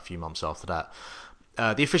will be out a few months after that.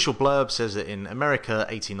 The official blurb says that in America,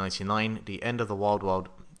 1899, the end of the Wild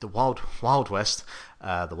West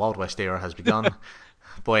era has begun.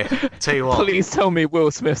 Boy, tell you what. Please tell me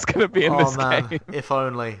Will Smith's going to be in this man, game. If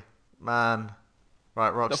only. Man.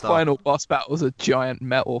 Right, Rockstar. The final boss battle was a giant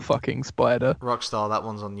metal fucking spider. Rockstar, that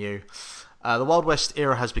one's on you. The Wild West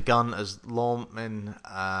era has begun as lawmen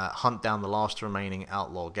hunt down the last remaining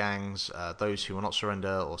outlaw gangs. Those who will not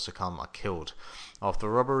surrender or succumb are killed. After a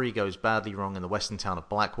robbery goes badly wrong in the western town of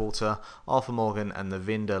Blackwater, Arthur Morgan and the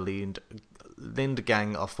Lind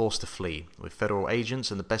gang are forced to flee, with federal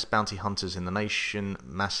agents and the best bounty hunters in the nation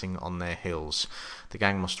massing on their heels. The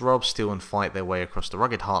gang must rob, steal and fight their way across the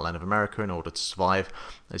rugged heartland of America in order to survive,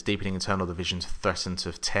 as deepening internal divisions threaten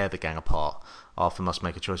to tear the gang apart. Arthur must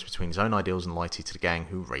make a choice between his own ideals and loyalty to the gang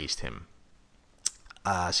who raised him.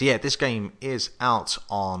 So yeah, this game is out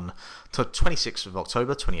on 26th of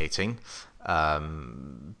October 2018,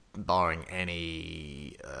 barring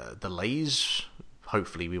any delays.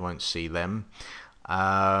 Hopefully we won't see them.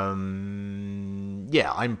 Yeah,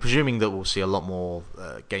 I'm presuming that we'll see a lot more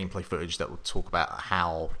gameplay footage that will talk about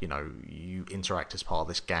how you interact as part of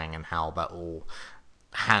this gang and how that all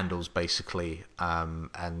handles basically.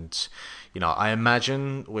 And I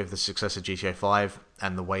imagine with the success of GTA 5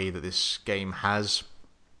 and the way that this game has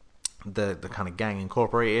the kind of gang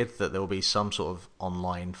incorporated, that there will be some sort of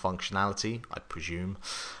online functionality, I presume.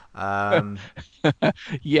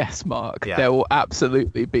 Yes, Mark. Yeah. There will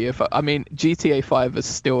absolutely be I mean, GTA 5 is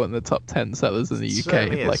still in the top 10 sellers in the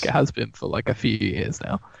UK, like it has been for like a few years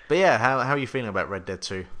now. But yeah, how are you feeling about Red Dead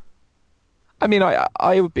 2? I mean,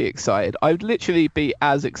 I would be excited. I would literally be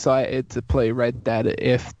as excited to play Red Dead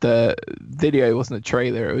if the video wasn't a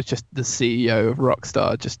trailer. It was just the CEO of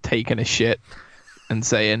Rockstar just taking a shit and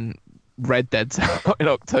saying Red Dead's out in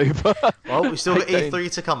October. Well, we still got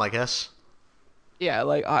E3 to come, I guess. Yeah,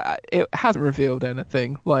 like it hasn't revealed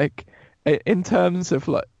anything. Like in terms of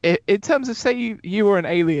say you were an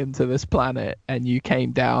alien to this planet and you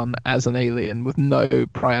came down as an alien with no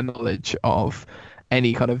prior knowledge of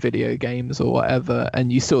any kind of video games or whatever,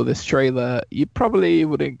 and you saw this trailer, you probably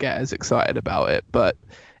wouldn't get as excited about it. But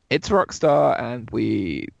it's Rockstar, and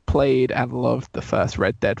we played and loved the first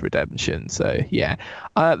Red Dead Redemption. So yeah,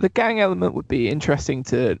 the gang element would be interesting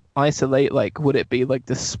to isolate. Like, would it be like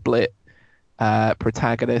the split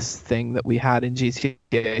protagonist thing that we had in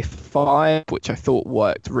GTA 5, which I thought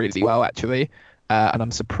worked really well actually, and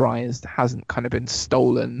I'm surprised hasn't kind of been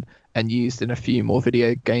stolen and used in a few more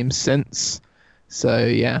video games since. So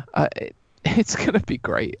yeah, it's gonna be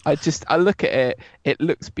great. I look at it, it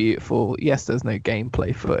looks beautiful. Yes, there's no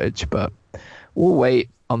gameplay footage, but we'll wait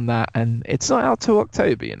on that, and it's not out till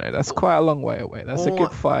October. That's quite a long way away. That's a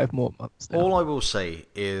good 5 more months now. All I will say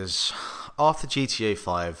is, after GTA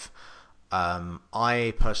 5,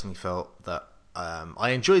 I personally felt that I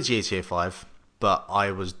enjoyed GTA 5, but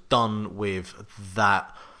I was done with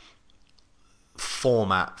that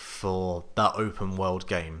format for that open world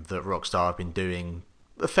game that Rockstar have been doing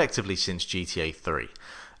effectively since GTA 3.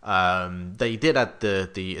 They did add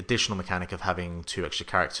the additional mechanic of having 2 extra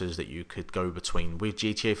characters that you could go between with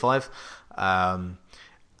GTA 5.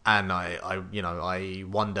 And I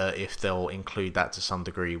wonder if they'll include that to some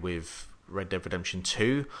degree with Red Dead Redemption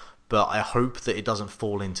 2. But I hope that it doesn't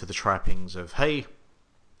fall into the trappings of, hey,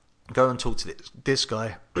 go and talk to this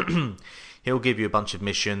guy. He'll give you a bunch of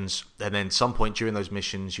missions, and then at some point during those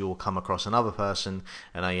missions, you'll come across another person,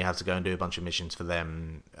 and then you have to go and do a bunch of missions for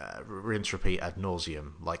them, rinse, repeat ad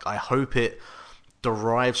nauseum. Like, I hope it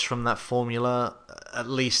derives from that formula at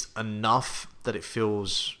least enough that it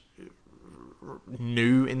feels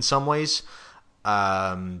new in some ways.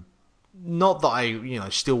 Not that I,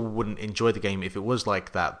 still wouldn't enjoy the game if it was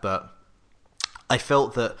like that, but I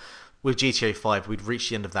felt that with GTA 5, we'd reached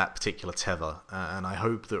the end of that particular tether, and I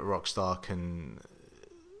hope that Rockstar can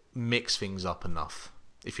mix things up enough,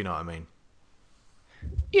 if you know what I mean.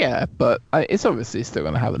 Yeah, but it's obviously still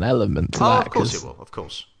going to have an element to that. Of course it will, of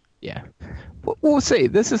course. Yeah. We'll see.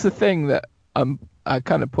 This is the thing that I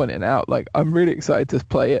kind of pointing out. Like, I'm really excited to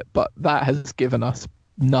play it, but that has given us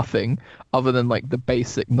nothing other than like the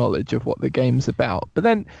basic knowledge of what the game's about. But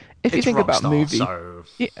then if you think about if you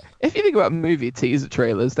think about movie teaser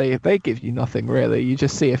trailers, they give you nothing really. You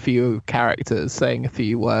just see a few characters saying a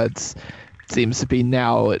few words. Seems to be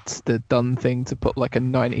now it's the done thing to put like a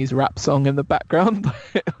 90s rap song in the background.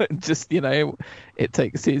 Just, it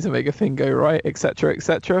takes two to make a thing go right, etc.,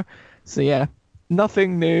 etc. So yeah,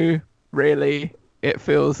 nothing new really. It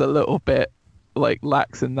feels a little bit like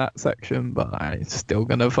lax in that section, but I'm still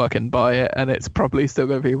gonna fucking buy it, and it's probably still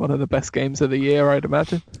gonna be one of the best games of the year, I'd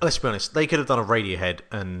imagine. Let's be honest, they could have done a Radiohead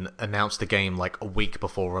and announced the game like a week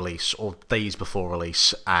before release or days before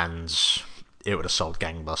release, and it would have sold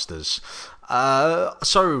gangbusters.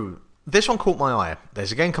 So this one caught my eye.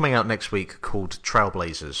 There's a game coming out next week called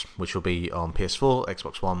Trailblazers, which will be on PS4,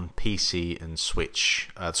 Xbox One, PC, and Switch.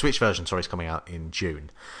 The Switch version, is coming out in June.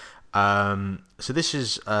 So this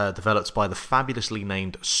is developed by the fabulously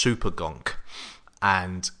named Supergonk,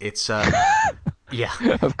 and it's yeah,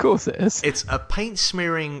 of course it is. It's a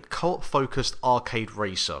paint-smearing, cult-focused arcade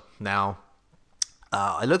racer. Now,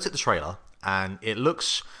 I looked at the trailer, and it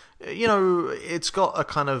looks, it's got a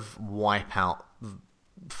kind of Wipeout,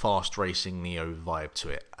 fast racing Neo vibe to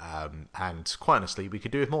it, and quite honestly, we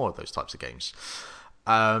could do with more of those types of games.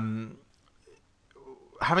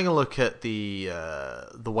 Having a look at the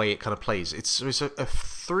way it kind of plays, it's a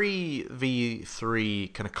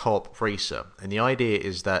 3v3 kind of co-op racer, and the idea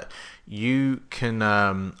is that you can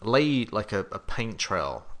lay like a paint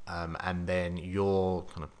trail, and then your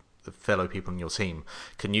kind of the fellow people in your team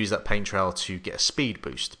can use that paint trail to get a speed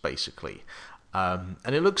boost, basically. And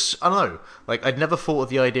it looks, I don't know, like I'd never thought of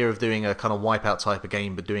the idea of doing a kind of Wipeout type of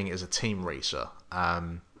game, but doing it as a team racer.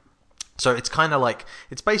 So it's kind of like,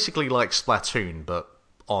 it's basically like Splatoon, but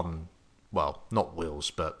on, well, not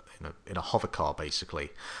wheels, but in a hover car,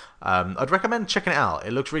 basically. I'd recommend checking it out.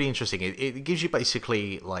 It looks really interesting. It gives you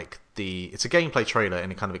basically like it's a gameplay trailer,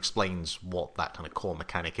 and it kind of explains what that kind of core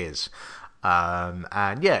mechanic is.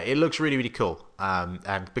 And yeah, it looks really, really cool.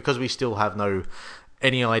 And because we still have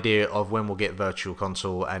any idea of when we'll get Virtual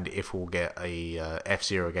Console and if we'll get a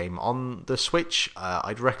F-Zero game on the Switch,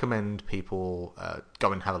 I'd recommend people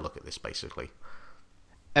go and have a look at this, basically.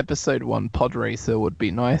 Episode 1 Pod Racer would be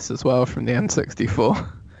nice as well from the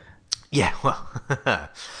N64. Yeah, well...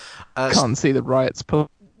 Can't see the riots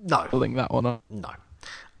pulling that one up. No.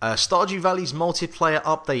 Stardew Valley's multiplayer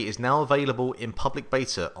update is now available in public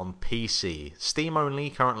beta on PC. Steam only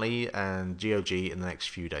currently, and GOG in the next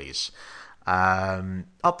few days. Update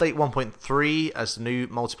 1.3, as the new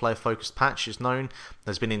multiplayer-focused patch is known,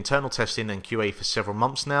 there's been internal testing and QA for several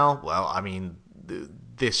months now. Well, I mean, the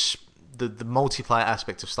multiplayer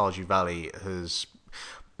aspect of Stardew Valley has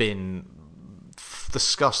been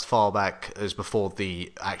discussed far back as before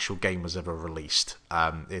the actual game was ever released.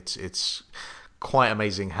 It's quite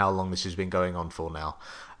amazing how long this has been going on for now.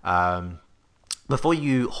 Before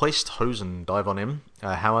you hoist hose and dive on in,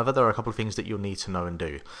 however, there are a couple of things that you'll need to know and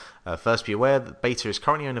do. First, be aware that beta is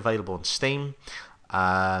currently only available on Steam.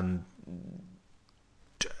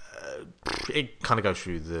 It kind of goes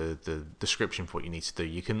through the description for what you need to do.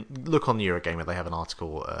 You can look on Eurogamer, they have an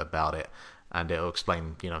article about it, and it'll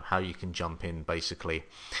explain, how you can jump in, basically.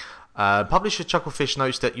 Publisher Chucklefish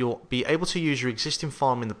notes that you'll be able to use your existing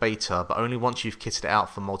farm in the beta, but only once you've kitted it out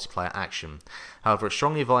for multiplayer action. However, it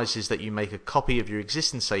strongly advises that you make a copy of your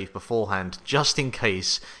existing save beforehand, just in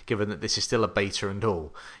case, given that this is still a beta and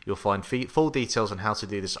all. You'll find full details on how to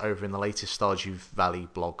do this over in the latest Stardew Valley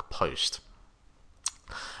blog post.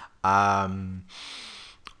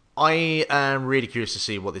 I am really curious to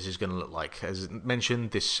see what this is going to look like. As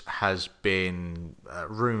mentioned, this has been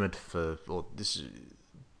rumored or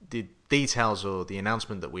the details or the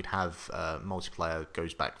announcement that we'd have multiplayer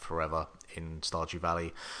goes back forever in Stardew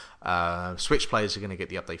Valley. Switch players are going to get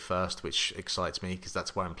the update first, which excites me because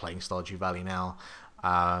that's where I'm playing Stardew Valley now.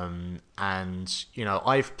 And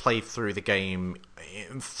I've played through the game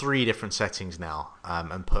in 3 different settings now,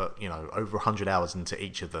 and put over 100 hours into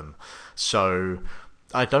each of them. So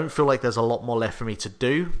I don't feel like there's a lot more left for me to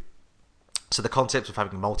do. So the concept of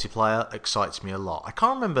having multiplayer excites me a lot. I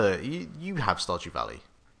can't remember, you have Stardew Valley.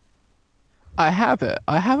 I have it.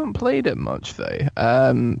 I haven't played it much though.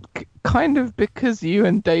 Kind of because you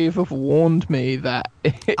and Dave have warned me that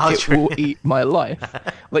it will eat my life.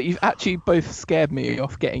 Like, you've actually both scared me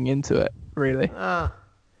off getting into it, really.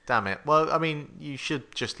 Damn it. Well, I mean, you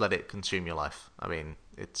should just let it consume your life. I mean,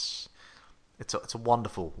 it's a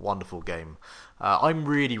wonderful, wonderful game. I'm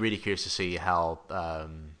really, really curious to see how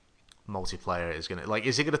multiplayer is going to... Like,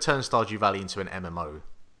 is it going to turn Stardew Valley into an MMO?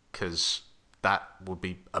 Because that would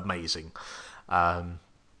be amazing.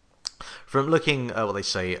 From looking at what they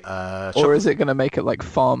say... or is it going to make it like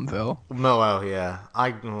Farmville? Well, yeah.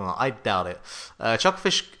 I doubt it.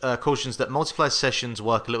 Chucklefish cautions that multiplayer sessions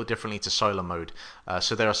work a little differently to solo mode.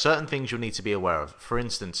 So there are certain things you'll need to be aware of. For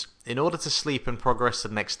instance, in order to sleep and progress the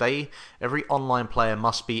next day, every online player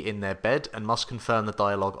must be in their bed and must confirm the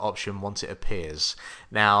dialogue option once it appears.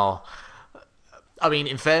 Now, I mean,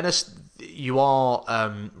 in fairness, you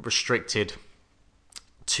are restricted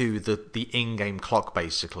to the in-game clock,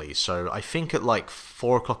 basically. So I think at like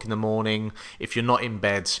 4 o'clock in the morning, if you're not in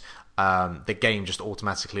bed, the game just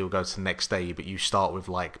automatically will go to the next day, but you start with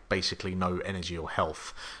like basically no energy or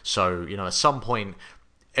health. So at some point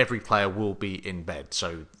every player will be in bed,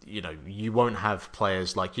 so you won't have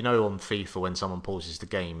players like on FIFA when someone pauses the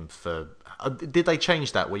game for did they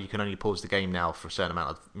change that where you can only pause the game now for a certain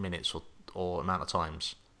amount of minutes or amount of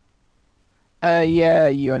times? Yeah,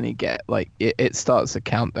 you only get like it starts a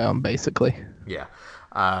countdown basically. Yeah.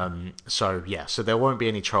 So there won't be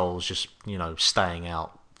any trolls just staying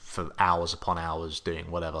out for hours upon hours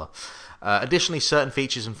doing whatever. Additionally, certain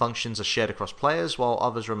features and functions are shared across players, while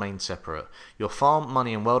others remain separate. Your farm,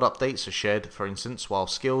 money, and world updates are shared, for instance, while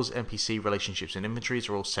skills, NPC, relationships, and inventories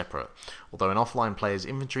are all separate. Although an offline player's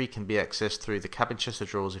inventory can be accessed through the cabin chest of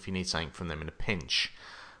drawers if you need something from them in a pinch.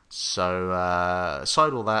 So,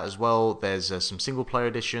 aside all that as well, there's some single-player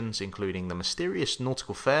editions, including the mysterious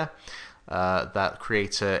Nautical Fair that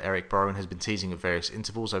creator Eric Bowen has been teasing at various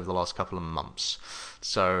intervals over the last couple of months.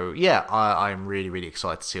 So, yeah, I'm really, really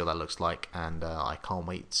excited to see what that looks like, and I can't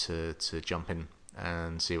wait to jump in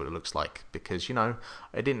and see what it looks like, because, I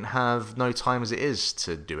didn't have no time as it is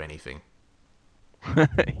to do anything.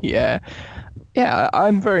 Yeah,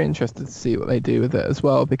 I'm very interested to see what they do with it as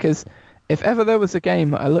well, because if ever there was a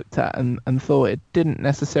game that I looked at and thought it didn't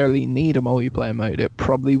necessarily need a multiplayer mode, it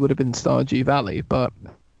probably would have been Stardew Valley. But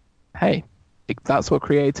hey, that's what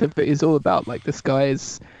creativity is all about. Like, this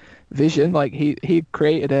guy's vision, like he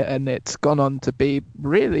created it, and it's gone on to be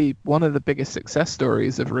really one of the biggest success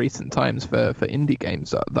stories of recent times for indie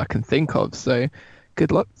games that I can think of. So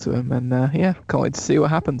good luck to him, and can't wait to see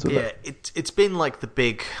what happens with it. Yeah, it's been like the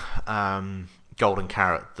big golden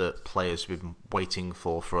carrot that players have been waiting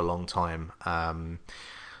for a long time.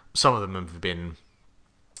 Some of them have been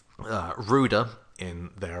ruder in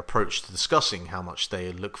their approach to discussing how much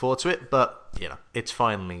they look forward to it, but it's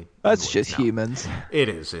finally... That's just humans. It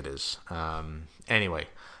is. Anyway,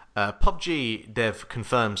 PUBG dev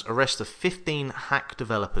confirms arrest of 15 hack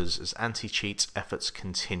developers as anti-cheat efforts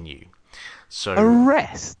continue. So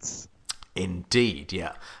arrests? Indeed,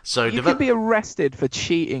 yeah. So you could be arrested for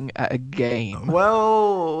cheating at a game.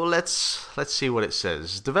 Well, let's see what it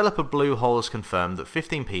says. Developer Bluehole has confirmed that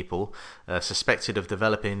 15 people suspected of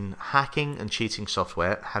developing hacking and cheating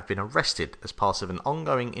software have been arrested as part of an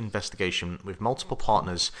ongoing investigation with multiple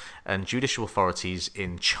partners and judicial authorities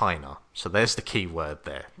in China. So there's the key word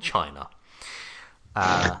there, China.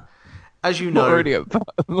 As you know...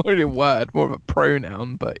 Not really a word, more of a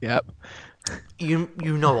pronoun, but yep. You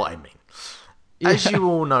know what I mean. As you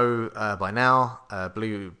all know by now,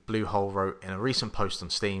 Bluehole wrote in a recent post on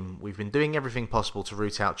Steam, "We've been doing everything possible to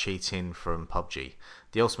root out cheating from PUBG.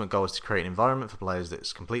 The ultimate goal is to create an environment for players that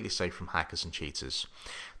is completely safe from hackers and cheaters.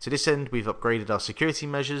 To this end, we've upgraded our security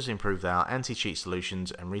measures, improved our anti-cheat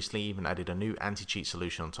solutions, and recently even added a new anti-cheat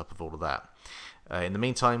solution on top of all of that. In the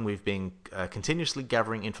meantime, we've been continuously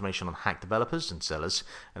gathering information on hack developers and sellers,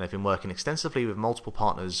 and have been working extensively with multiple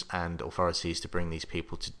partners and authorities to bring these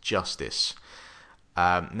people to justice."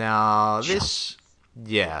 Now, this...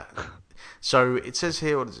 Yeah. So, it says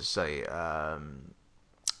here, what does it say?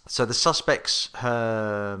 So the suspects,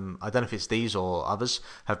 I don't know if it's these or others,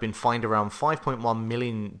 have been fined around $5.1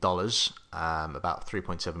 million, about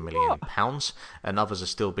 £3.7 million, and others are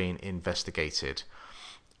still being investigated.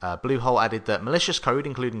 Bluehole added that malicious code,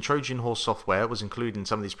 including Trojan horse software, was included in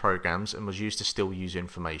some of these programs and was used to steal user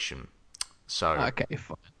information. So, Okay,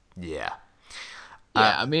 fine. yeah.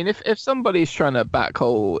 Yeah, I mean, if somebody's trying to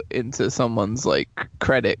backhole into someone's like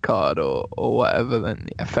credit card or whatever, then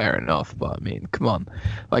yeah, fair enough. But I mean, come on,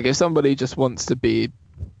 like if somebody just wants to be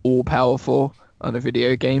all powerful on a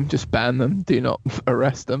video game, just ban them. Do not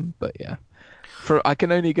arrest them. But yeah, I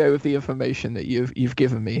can only go with the information that you've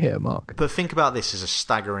given me here, Mark. But think about this as a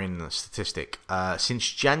staggering statistic. Since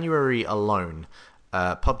January alone,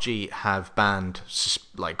 PUBG have banned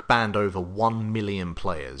over 1 million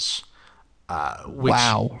players. Which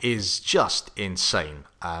is just insane.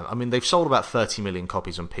 I mean, they've sold about 30 million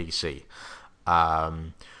copies on PC. I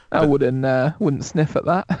wouldn't sniff at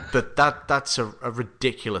that. But that's a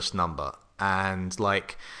ridiculous number. And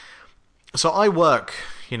so I work,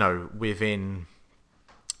 within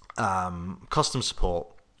custom support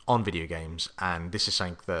on video games, and this is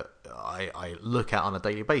something that I look at on a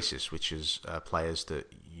daily basis, which is players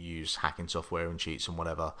that use hacking software and cheats and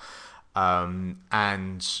whatever.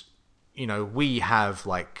 And we have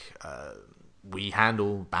we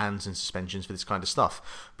handle bans and suspensions for this kind of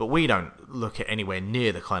stuff, but we don't look at anywhere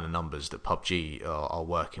near the kind of numbers that PUBG are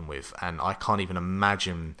working with, and I can't even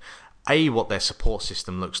imagine what their support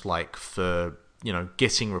system looks like for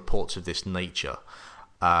getting reports of this nature.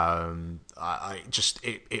 I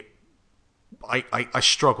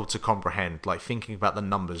struggle to comprehend, thinking about the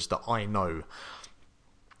numbers that I know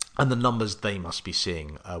and the numbers they must be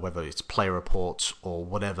seeing, whether it's player reports or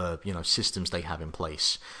whatever systems they have in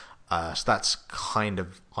place. So that's kind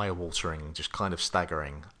of eye-watering, just kind of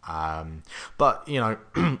staggering. But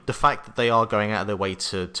the fact that they are going out of their way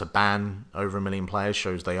to ban over 1 million players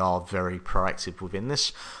shows they are very proactive within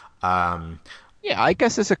this. Yeah, I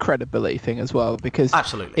guess it's a credibility thing as well, because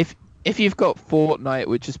absolutely, if you've got Fortnite,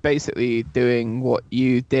 which is basically doing what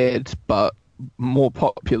you did but more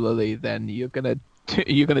popularly, then you're gonna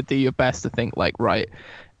do your best to think right,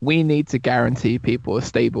 we need to guarantee people a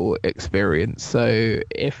stable experience. So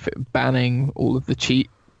if banning all of the cheat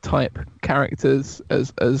type characters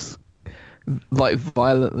as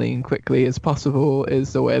violently and quickly as possible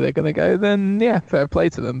is the way they're going to go, then yeah, fair play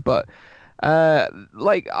to them. But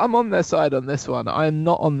I'm on their side on this one. I'm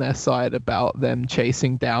not on their side about them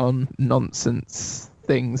chasing down nonsense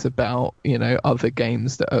things about other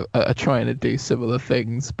games that are trying to do similar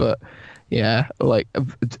things. But yeah,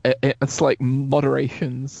 it's like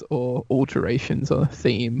moderations or alterations on a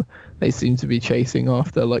theme. They seem to be chasing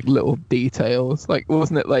after little details.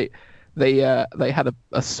 Wasn't it they had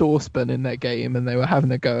a saucepan in their game, and they were having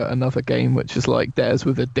to go at another game which is like theirs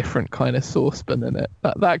with a different kind of saucepan in it.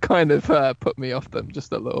 That kind of put me off them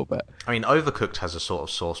just a little bit. I mean, Overcooked has a sort of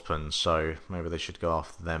saucepan, so maybe they should go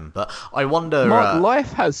after them. But I wonder...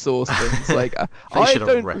 Life has saucepans. I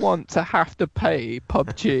don't want to have to pay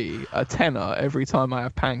PUBG a tenner every time I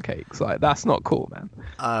have pancakes. That's not cool, man.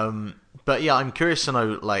 But yeah, I'm curious to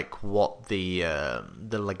know what the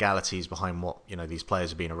legalities behind what these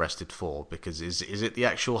players are being arrested for, because is it the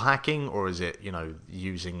actual hacking, or is it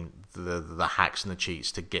using the hacks and the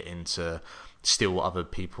cheats to get into steal other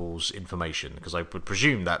people's information? Because I would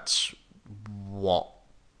presume that's what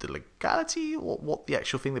the legality, what the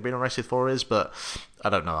actual thing they're being arrested for is, but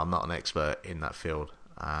I don't know. I'm not an expert in that field.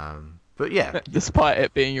 But yeah, despite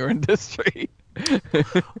it being your industry.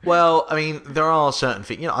 Well, I mean, there are certain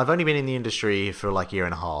things. I've only been in the industry for a year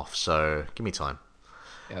and a half, so give me time.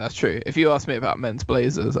 Yeah, that's true. If you ask me about men's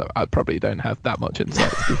blazers, I probably don't have that much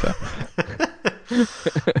insight, to be fair.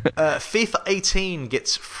 FIFA 18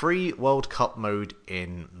 gets free World Cup mode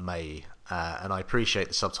in May, and I appreciate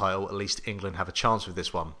the subtitle. At least England have a chance with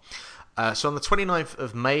this one. So on the 29th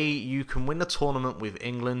of May, you can win a tournament with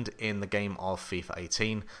England in the game of FIFA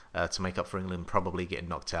 18 to make up for England probably getting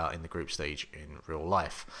knocked out in the group stage in real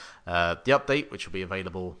life. The update, which will be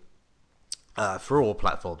available for all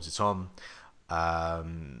platforms it's on,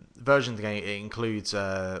 version of the game,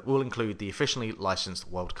 will include the officially licensed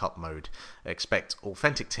World Cup mode. Expect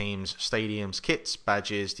authentic teams, stadiums, kits,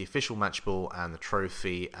 badges, the official match ball, and the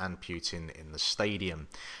trophy, and Putin in the stadium.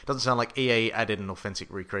 Doesn't sound like EA added an authentic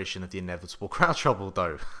recreation of the inevitable crowd trouble,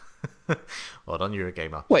 though. Well done,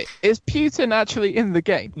 Eurogamer. Wait, is Putin actually in the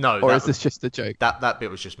game? No, or is this just a joke? That bit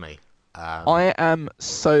was just me. I am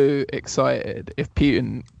so excited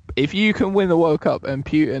if you can win the World Cup and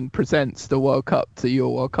Putin presents the World Cup to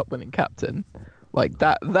your World Cup winning captain,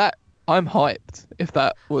 that I'm hyped if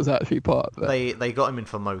that was actually part of it. They got him in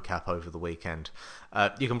for mocap over the weekend.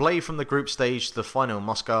 You can play from the group stage to the final in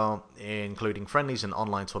Moscow, including friendlies and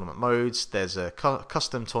online tournament modes. There's a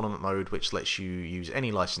custom tournament mode which lets you use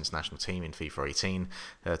any licensed national team in FIFA 18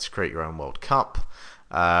 to create your own World Cup.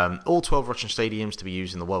 All 12 Russian stadiums to be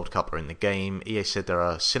used in the World Cup are in the game. EA said there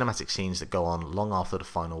are cinematic scenes that go on long after the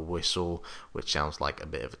final whistle, which sounds like a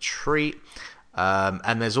bit of a treat.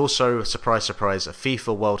 And there's also, surprise, surprise, a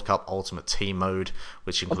FIFA World Cup Ultimate Team mode,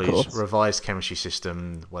 which includes revised chemistry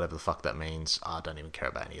system, whatever the fuck that means. I don't even care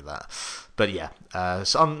about any of that. But yeah,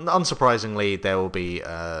 so unsurprisingly, there will be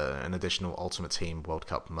an additional Ultimate Team World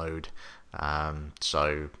Cup mode.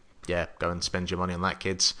 So yeah, go and spend your money on that,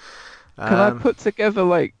 kids. Can I put together,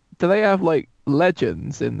 like, do they have, like,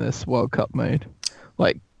 legends in this World Cup mode?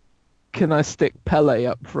 Like, can I stick Pele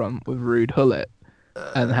up front with Ruud Gullit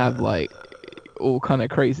and have, like, all kind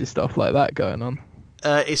of crazy stuff like that going on?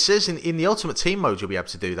 It says in the Ultimate Team mode you'll be able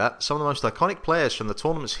to do that. Some of the most iconic players from the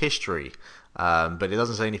tournament's history, but it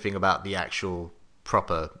doesn't say anything about the actual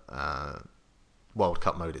proper World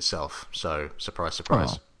Cup mode itself. So, surprise,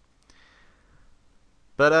 surprise. Oh.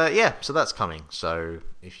 But yeah, so that's coming. So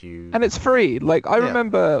if you... And it's free. Like, I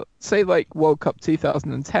remember, say, like, World Cup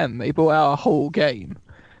 2010, they brought out a whole game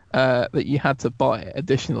that you had to buy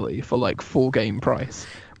additionally for, like, full game price.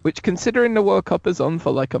 Which, considering the World Cup is on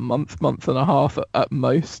for, like, a month and a half at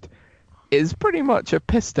most, is pretty much a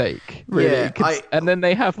piss take, really. Yeah, and then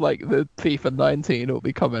they have, like, the FIFA 19 will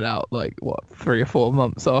be coming out, like, what, 3 or 4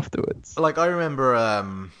 months afterwards. Like, I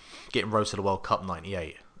remember getting Road to the World Cup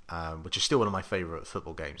 98. Which is still one of my favourite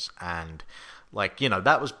football games. And, like, you know,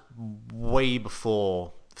 that was way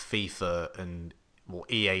before FIFA and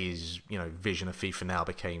EA's, you know, vision of FIFA now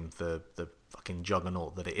became the fucking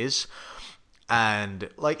juggernaut that it is. And,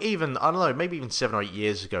 like, even, I don't know, maybe even 7 or 8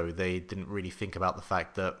 years ago, they didn't really think about the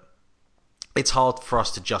fact that it's hard for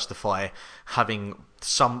us to justify having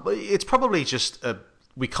some... It's probably just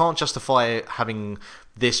we can't justify having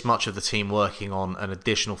this much of the team working on an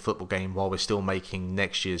additional football game while we're still making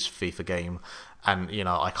next year's FIFA game. And, you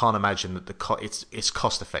know, I can't imagine that it's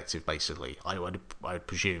cost effective, basically, I would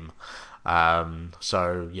presume.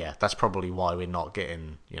 So, yeah, that's probably why we're not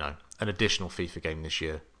getting, you know, an additional FIFA game this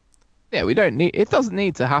year. Yeah, it doesn't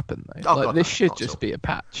need to happen, though. Oh, like, God, this no, should just be a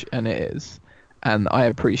patch, and it is. And I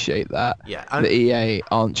appreciate that. Yeah, the EA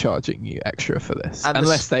aren't charging you extra for this.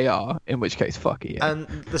 Unless they are, in which case, fuck EA. And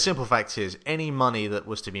the simple fact is, any money that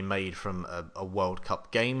was to be made from a World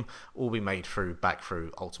Cup game will be made back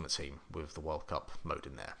through Ultimate Team with the World Cup mode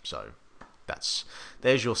in there. So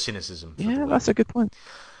there's your cynicism. Yeah, that's a good point.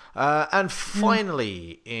 And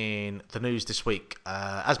finally, in the news this week,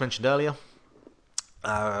 as mentioned earlier,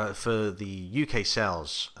 for the UK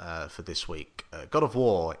sales for this week, God of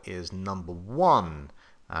War is number 1,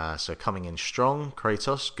 so coming in strong.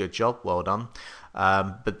 Kratos, good job, well done.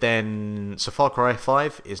 But then, so Far Cry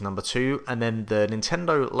 5 is number 2, and then the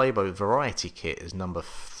Nintendo Labo Variety Kit is number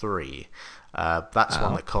 3. That's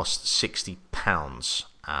one that costs £60.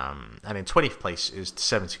 And in 20th place is the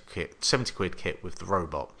 70 quid kit with the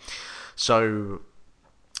robot. So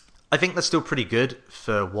I think that's still pretty good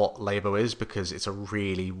for what Labo is, because it's a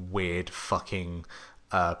really weird fucking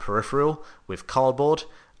peripheral with cardboard.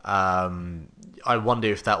 I wonder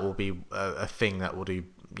if that will be a thing that will do,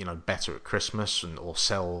 you know, better at Christmas or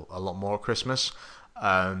sell a lot more at Christmas.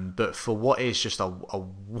 But for what is just a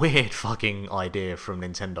weird fucking idea from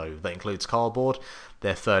Nintendo that includes cardboard,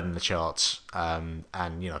 they're third in the charts. And,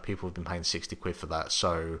 you know, people have been paying 60 quid for that.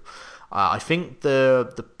 So I think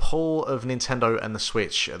the pull of Nintendo and the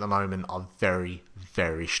Switch at the moment are very,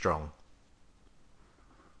 very strong.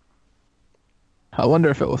 I wonder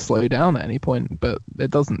if it will slow down at any point, but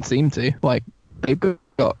it doesn't seem to. Like, they've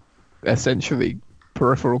got essentially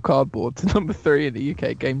peripheral cardboard to number 3 in the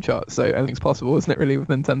UK game chart, so anything's possible, isn't it, really, with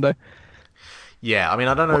Nintendo? Yeah, I mean,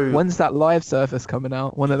 I don't know... When's that live service coming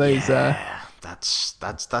out? One of those... Yeah, that's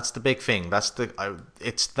the big thing.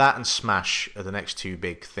 It's that and Smash are the next 2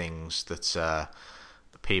 big things that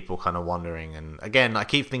people kind of wondering. And again, I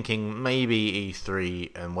keep thinking maybe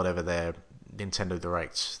E3 and whatever their Nintendo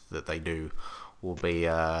Direct that they do will be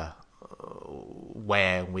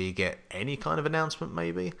where we get any kind of announcement,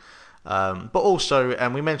 maybe. But also,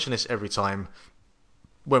 and we mention this every time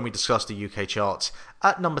when we discuss the UK charts,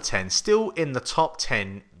 at number 10, still in the top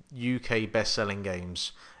 10 UK best-selling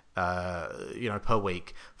games, per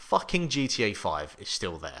week, fucking GTA 5 is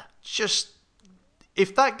still there. Just,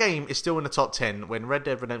 if that game is still in the top 10 when Red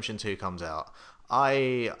Dead Redemption 2 comes out,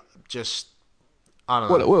 I don't know.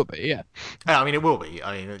 Well, it will be, yeah. I mean, it will be.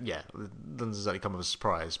 I mean, yeah, it doesn't exactly come as a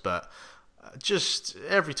surprise, but just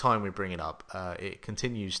every time we bring it up, it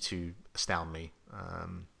continues to astound me.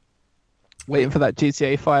 Waiting for that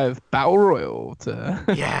GTA 5 Battle Royale to...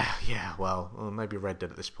 Yeah, well, maybe Red Dead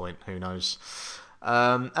at this point, who knows.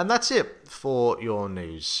 And that's it for your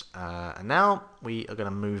news. And now we are going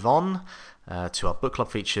to move on to our book club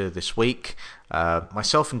feature this week.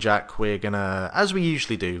 Myself and Jack, we're going to, as we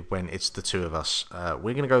usually do when it's the two of us,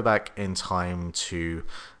 we're going to go back in time to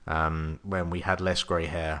when we had less grey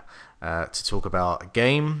hair to talk about a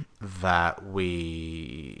game that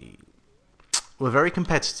we were very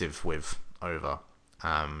competitive with over,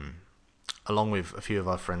 along with a few of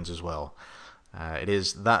our friends as well. It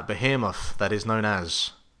is that behemoth that is known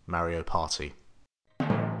as Mario Party.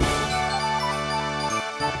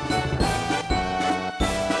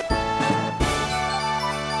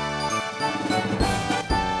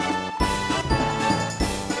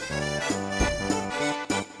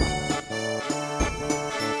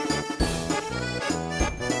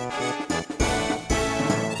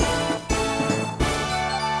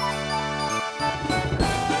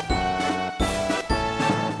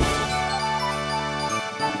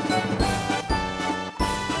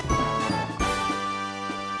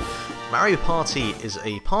 Mario Party is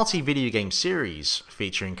a party video game series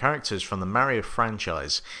featuring characters from the Mario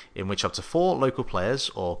franchise, in which up to 4 local players,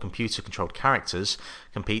 or computer-controlled characters,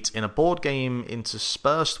 compete in a board game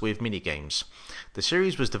interspersed with minigames. The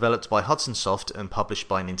series was developed by Hudson Soft and published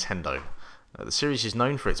by Nintendo. The series is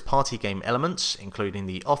known for its party game elements, including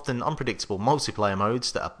the often unpredictable multiplayer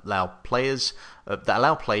modes that allow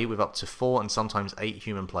play with up to 4 and sometimes 8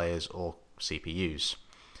 human players or CPUs.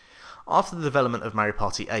 After the development of Mario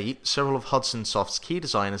Party 8, several of Hudson Soft's key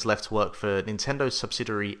designers left to work for Nintendo's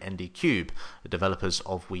subsidiary ND Cube, the developers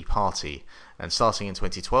of Wii Party. And starting in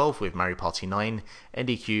 2012 with Mario Party 9,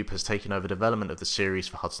 ND Cube has taken over development of the series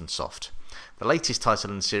for Hudson Soft. The latest title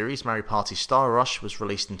in the series, Mario Party Star Rush, was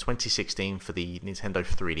released in 2016 for the Nintendo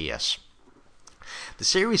 3DS. The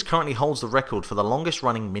series currently holds the record for the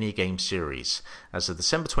longest-running minigame series. As of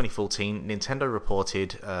December 2014, Nintendo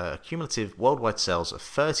reported cumulative worldwide sales of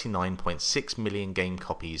 39.6 million game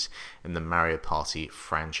copies in the Mario Party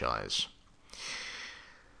franchise.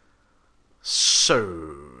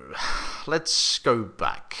 So, let's go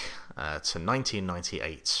back to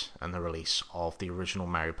 1998 and the release of the original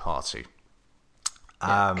Mario Party.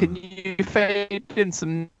 Can you fade in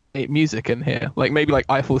some music in here, like maybe like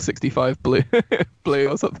Eiffel 65 blue blue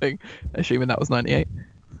or something, assuming that was 98?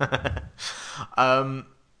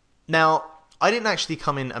 Now I didn't actually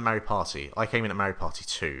come in at Mario Party. I came in at Mario Party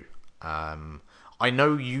 2. I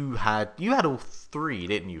know you had all 3,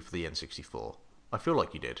 didn't you, for the N64? I feel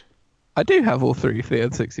like you did. I do have all 3 for the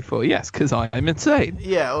N64, yes, because I'm insane.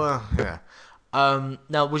 Yeah, well, yeah.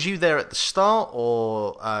 Now, was you there at the start,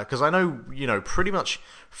 or because I know, pretty much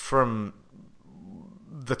from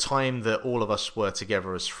the time that all of us were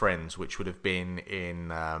together as friends, which would have been in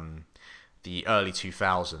the early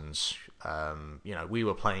 2000s, we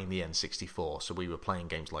were playing the N64, so we were playing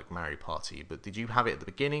games like Mario Party. But did you have it at the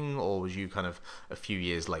beginning, or was you kind of a few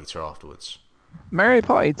years later afterwards? Mario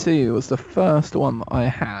Party 2 was the first one I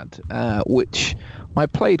had, which I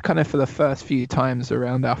played kind of for the first few times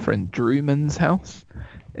around our friend Drewman's house,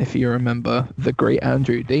 if you remember the great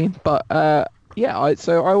Andrew Dean. But I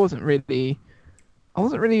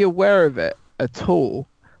wasn't really aware of it at all.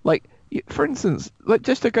 Like, for instance, like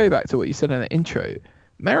just to go back to what you said in the intro,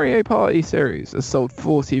 Mario Party series has sold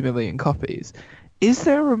 40 million copies. Is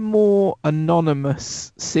there a more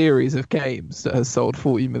anonymous series of games that has sold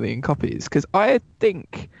 40 million copies? Because I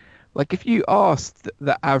think, like, if you asked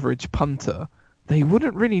the average punter, they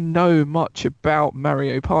wouldn't really know much about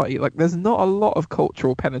Mario Party. Like, there's not a lot of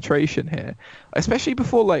cultural penetration here, especially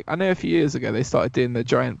before, like, I know a few years ago they started doing the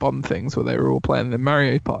giant bomb things where they were all playing the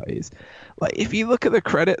Mario parties. Like, if you look at the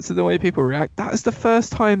credits and the way people react, that is the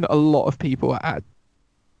first time that a lot of people are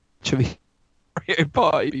actually Mario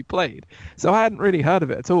Party be played. So I hadn't really heard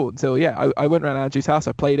of it at all until I went around Andrew's house,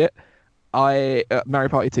 I played it. Mario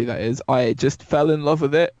Party 2, that is. I just fell in love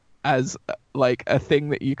with it as like a thing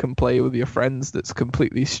that you can play with your friends that's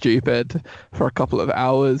completely stupid for a couple of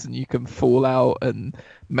hours, and you can fall out and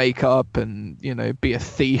make up and be a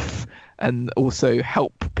thief and also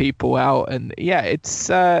help people out. And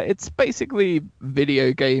it's basically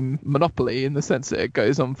video game Monopoly in the sense that it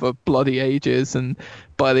goes on for bloody ages, and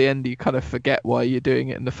by the end you kind of forget why you're doing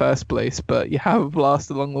it in the first place, but you have a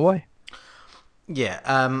blast along the way.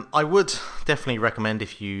 I would definitely recommend,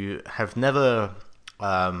 if you have never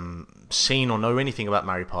seen or know anything about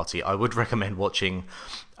Mario Party, I would recommend watching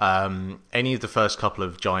any of the first couple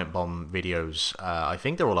of Giant Bomb videos. I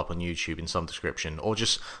think they're all up on YouTube in some description, or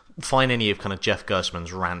just find any of kind of Jeff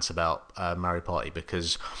Gerstmann's rants about Mario Party,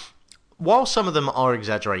 because while some of them are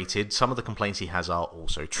exaggerated, some of the complaints he has are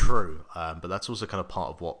also true. But that's also kind of part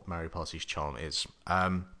of what Mario Party's charm is.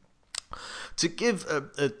 To give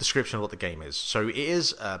a description of what the game is, so it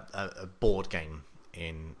is a board game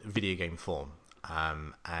in video game form,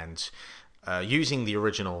 and using the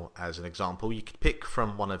original as an example, you could pick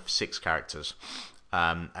from one of 6 characters,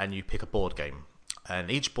 and you pick a board game,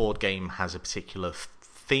 and each board game has a particular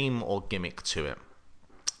theme or gimmick to it.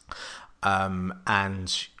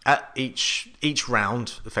 And at each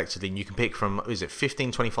round, effectively, you can pick from, is it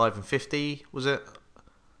 15, 25, and 50, was it?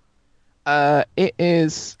 It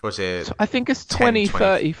is... Or is it... I think it's 10,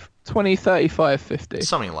 20, 35, 50.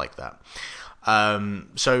 Something like that.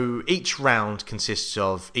 So each round consists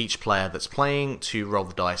of each player that's playing to roll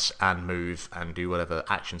the dice and move and do whatever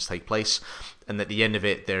actions take place, and at the end of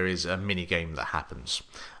it there is a mini game that happens.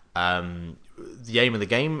 The aim of the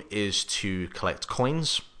game is to collect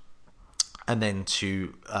coins and then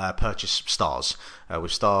to purchase stars,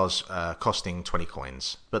 with stars costing 20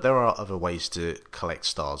 coins. But there are other ways to collect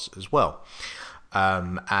stars as well.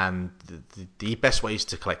 And the best ways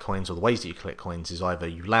to collect coins, or the ways that you collect coins, is either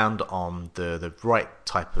you land on the right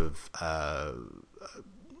type of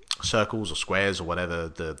circles or squares or whatever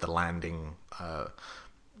the landing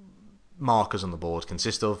markers on the board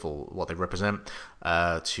consist of, or what they represent,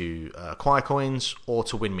 to acquire coins or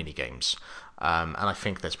to win mini games. And I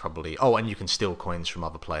think there's probably... Oh, and you can steal coins from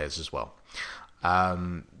other players as well.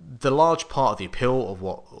 The large part of the appeal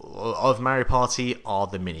of Mario Party are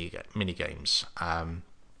the mini games.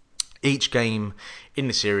 Each game in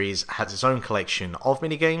the series has its own collection of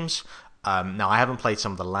mini games. Now, I haven't played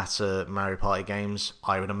some of the latter Mario Party games.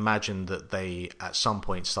 I would imagine that they at some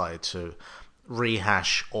point started to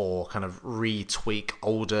rehash or kind of retweak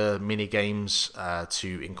older mini games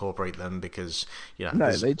to incorporate them, because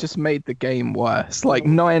no, they just made the game worse. Like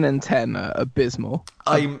 9 and 10 are abysmal.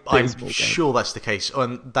 I'm sure that's the case,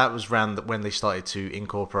 and that was around when they started to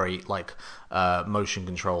incorporate like motion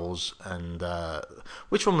controls, and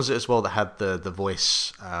which one was it as well that had the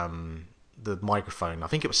voice, the microphone? I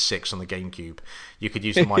think it was 6 on the GameCube. You could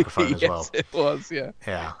use the microphone as well. Yes, it was. Yeah.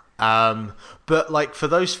 But like for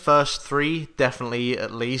those first 3, definitely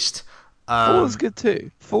at least. 4 is good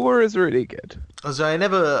too. 4 is really good. So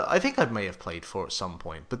I think I may have played 4 at some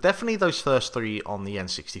point, but definitely those first 3 on the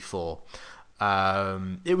N64.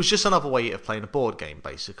 It was just another way of playing a board game,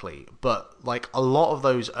 basically. But like a lot of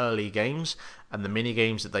those early games and the mini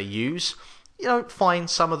games that they use, fine.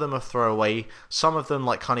 Some of them are throwaway. Some of them,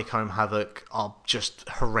 like Honeycomb Havoc, are just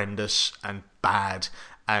horrendous and bad.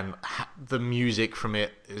 And the music from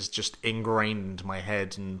it is just ingrained into my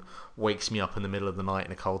head and wakes me up in the middle of the night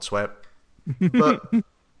in a cold sweat. But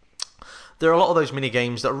there are a lot of those mini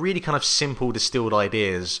games that are really kind of simple, distilled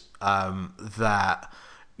ideas that,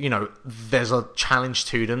 there's a challenge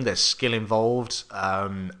to them, there's skill involved,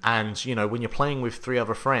 and, when you're playing with 3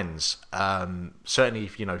 other friends, certainly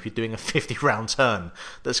if you're doing a 50-round turn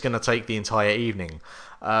that's going to take the entire evening,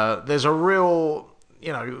 there's a real...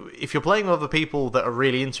 if you're playing with other people that are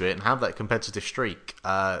really into it and have that competitive streak,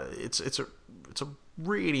 it's a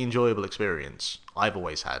really enjoyable experience. I've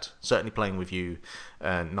always had, certainly playing with you,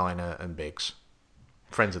 Nina and Biggs,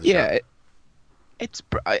 friends of the show.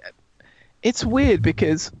 Yeah, it's weird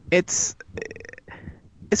because it's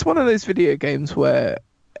one of those video games where,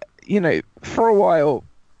 for a while,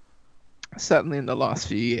 certainly in the last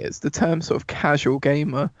few years, the term sort of casual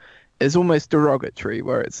gamer is almost derogatory,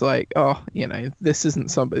 where it's like, this isn't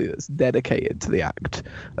somebody that's dedicated to the act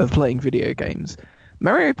of playing video games.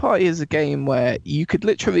 Mario Party is a game where you could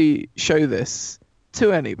literally show this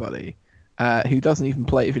to anybody who doesn't even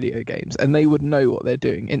play video games, and they would know what they're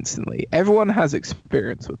doing instantly. Everyone has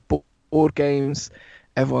experience with board games.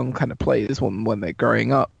 Everyone kind of plays one when they're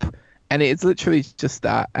growing up, and it's literally just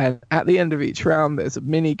that. And at the end of each round, there's a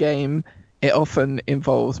mini game. It often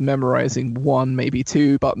involves memorizing 1, maybe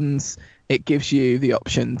 2 buttons. It gives you the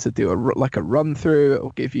option to do a run through. It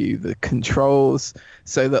will give you the controls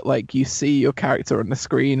so that you see your character on the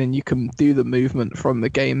screen and you can do the movement from the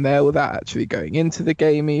game there without actually going into the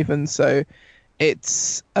game even. So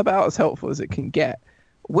it's about as helpful as it can get.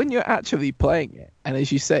 When you're actually playing it, and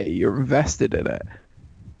as you say, you're invested in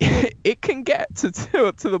it, it can get to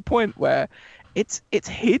the point where it's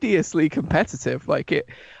hideously competitive.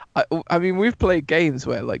 I mean, we've played games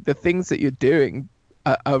where the things that you're doing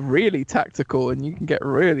are really tactical, and you can get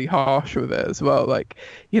really harsh with it as well.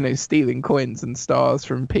 Stealing coins and stars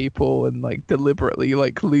from people, and deliberately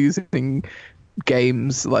losing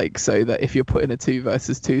games, so that if you're put in a 2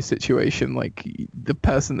 versus 2 situation, the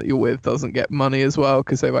person that you're with doesn't get money as well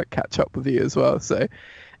because they might catch up with you as well. So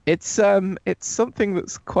It's something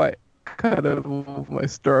that's quite kind of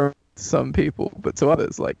almost to some people, but to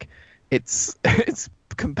others, like it's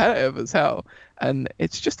competitive as hell, and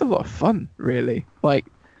it's just a lot of fun, really. Like,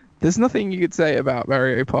 there's nothing you could say about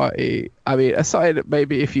Mario Party. I mean, aside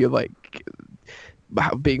maybe if you like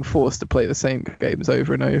being forced to play the same games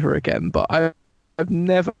over and over again, but I've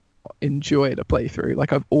never enjoyed a playthrough.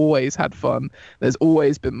 Like, I've always had fun. There's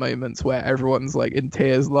always been moments where everyone's like in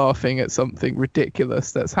tears laughing at something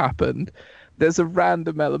ridiculous that's happened. There's a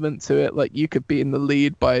random element to it, like you could be in the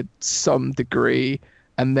lead by some degree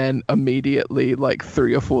and then immediately, like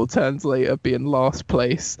 3 or 4 turns later, be in last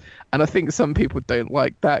place. And I think some people don't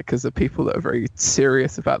like that because they're people that are very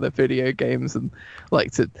serious about their video games and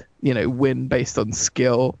like to, win based on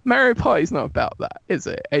skill. Mario Party's not about that, is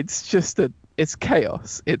it? It's just it's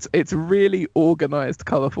chaos. It's really organized,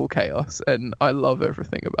 colorful chaos, and I love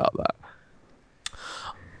everything about that.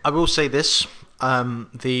 I will say this: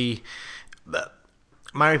 the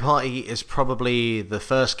Mario Party is probably the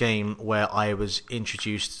first game where I was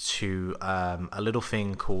introduced to a little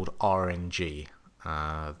thing called RNG,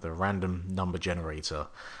 the random number generator,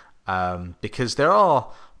 because there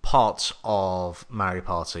are parts of Mario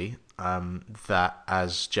Party that,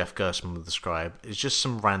 as Jeff Gerstmann would describe, is just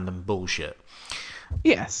some random bullshit.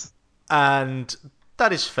 Yes. And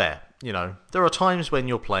that is fair. There are times when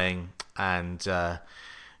you're playing and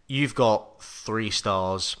you've got 3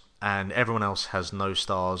 stars and everyone else has no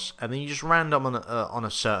stars, and then you just random on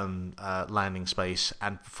a certain landing space,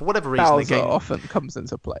 and for whatever reason Bowser the game often comes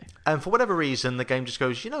into play. And for whatever reason the game just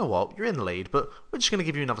goes, you know what, you're in the lead, but we're just going to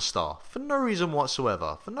give you another star for no reason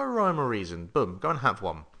whatsoever, for no rhyme or reason. Boom, go and have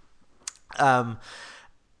one. And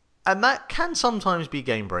that can sometimes be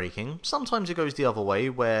game breaking. Sometimes it goes the other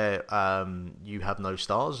way where you have no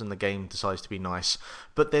stars and the game decides to be nice,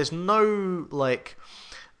 but there's no like.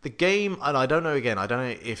 The game, and I don't know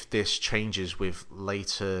if this changes with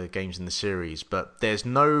later games in the series, but there's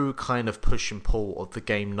no kind of push and pull of the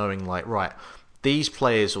game knowing like, right, these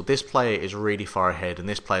players or this player is really far ahead and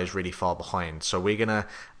this player is really far behind. So we're going to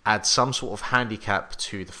add some sort of handicap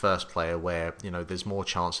to the first player where, there's more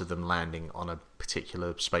chance of them landing on a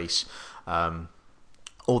particular space,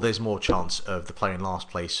 or there's more chance of the player in last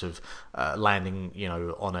place of landing,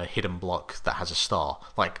 on a hidden block that has a star.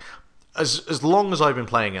 Like, as long as I've been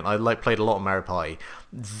playing it, I played a lot of Mario Party,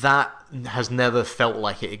 that has never felt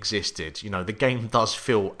like it existed. The game does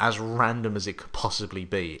feel as random as it could possibly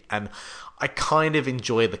be, and I kind of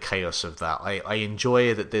enjoy the chaos of that. I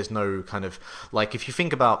enjoy that there's no kind of, like, if you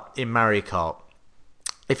think about in Mario Kart,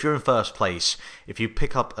 if you're in first place, if you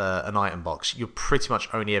pick up an item box, you're pretty much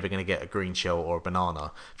only ever going to get a green shell or a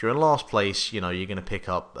banana. If you're in last place, you're going to pick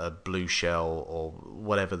up a blue shell or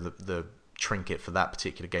whatever the trinket for that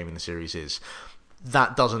particular game in the series is.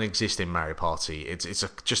 That doesn't exist in Mario Party. It's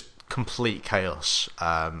just complete chaos,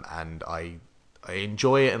 and I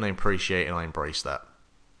enjoy it and I appreciate it and I embrace that.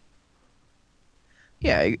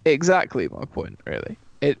 Yeah, exactly my point. Really,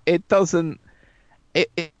 it doesn't.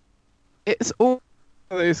 It's all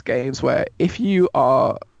those games where if you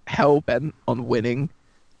are hell bent on winning,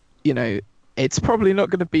 it's probably not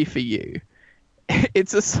going to be for you.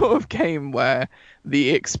 It's a sort of game where the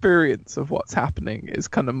experience of what's happening is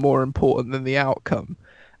kind of more important than the outcome.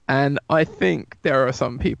 And I think there are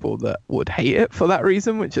some people that would hate it for that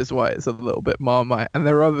reason, which is why it's a little bit Marmite. And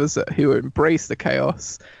there are others who embrace the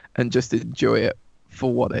chaos and just enjoy it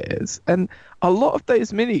for what it is. And a lot of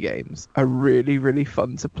those mini games are really, really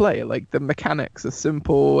fun to play. Like, the mechanics are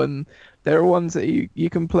simple, and there are ones that you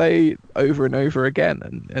can play over and over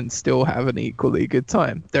again and still have an equally good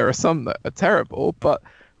time. There are some that are terrible, but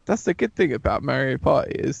that's the good thing about Mario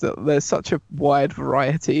Party, is that there's such a wide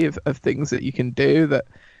variety of things that you can do that,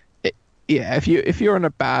 if you're on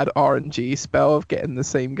a bad RNG spell of getting the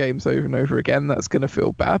same games over and over again, that's going to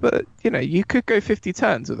feel bad. But, you could go 50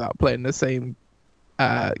 turns without playing the same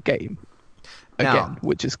game again,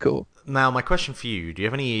 which is cool. Now, my question for you: do you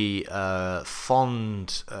have any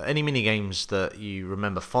any mini games that you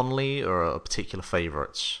remember fondly, or are particular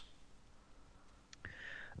favourites?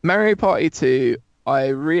 Mario Party 2, I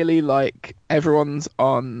really like. Everyone's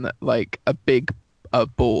on like a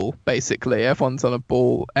ball, basically. Everyone's on a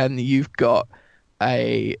ball, and you've got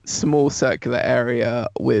a small circular area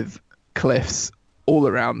with cliffs all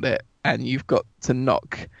around it, and you've got to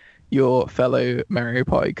knock your fellow Mario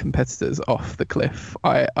Party competitors off the cliff.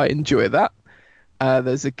 I enjoy that.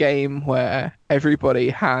 There's a game where everybody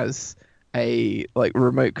has a like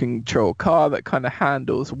remote control car that kind of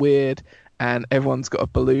handles weird, and everyone's got a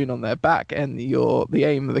balloon on their back, and the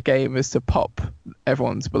aim of the game is to pop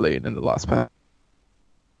everyone's balloon in the last person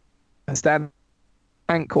stand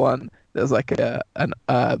tank one. There's like an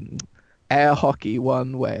air hockey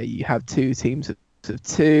one where you have two teams of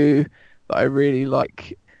two that I really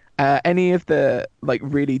like. Any of the like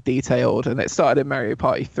really detailed, and it started in Mario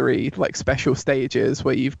Party 3, like special stages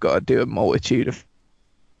where you've got to do a multitude of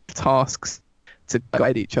tasks to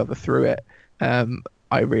guide each other through it.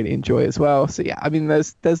 I really enjoy as well. So yeah, I mean,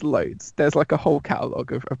 there's loads. There's like a whole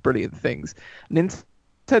catalog of brilliant things.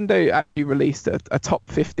 Nintendo actually released a top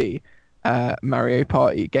 50 Mario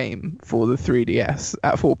Party game for the 3DS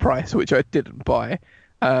at full price, which I didn't buy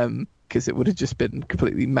because it would have just been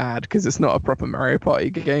completely mad because it's not a proper Mario Party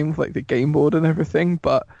game with like the game board and everything.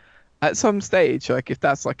 But at some stage, like if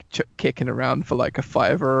that's like kicking around for like a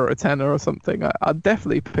fiver or a tenner or something, I'd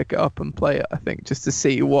definitely pick it up and play it. I think just to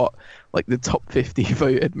see what like the top 50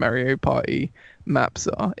 voted Mario Party maps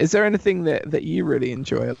are. Is there anything that you really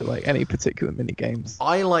enjoy, like any particular mini games?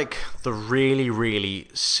 I like the really, really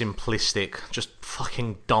simplistic, just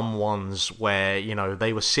fucking dumb ones where, you know,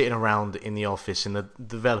 they were sitting around in the office in the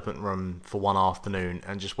development room for one afternoon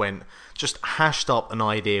and just hashed up an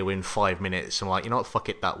idea in 5 minutes and like, you know what, fuck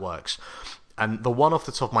it, that works. And the one off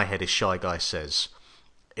the top of my head is Shy Guy Says.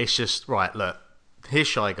 It's just, right, look, here's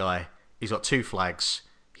Shy Guy, he's got 2 flags,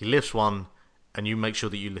 he lifts one, and you make sure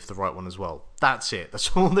that you lift the right one as well. That's it.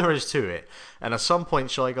 That's all there is to it. And at some point,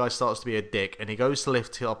 Shy Guy starts to be a dick, and he goes to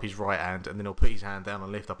lift up his right hand, and then he'll put his hand down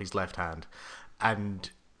and lift up his left hand. And,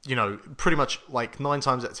 you know, pretty much like 9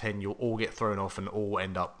 times out of 10, you'll all get thrown off and all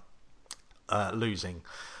end up losing.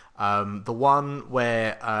 The one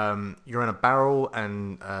where you're in a barrel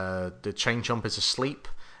and the chain jump is asleep,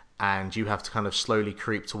 and you have to kind of slowly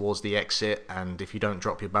creep towards the exit, and if you don't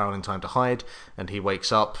drop your barrel in time to hide, and he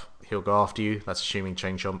wakes up, he'll go after you. That's assuming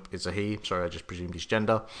Chain Chomp is a he. Sorry, I just presumed his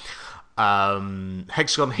gender.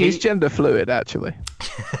 Hexagon Heat. He's gender fluid, actually.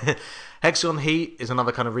 Hexagon Heat is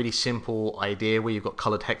another kind of really simple idea where you've got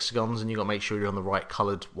coloured hexagons and you've got to make sure you're on the right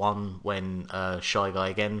coloured one when Shy Guy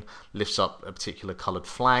again lifts up a particular coloured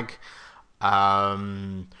flag.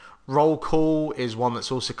 Roll Call is one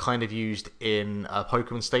that's also kind of used in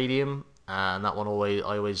Pokemon Stadium, and that one I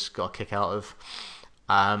always got a kick out of.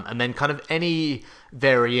 And then kind of any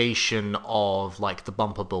variation of like the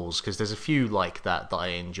bumper balls, because there's a few like that I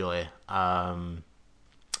enjoy. And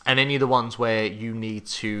any of the ones where you need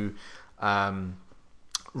to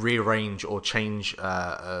rearrange or change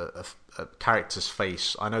a character's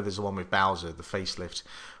face. I know there's the one with Bowser, the facelift,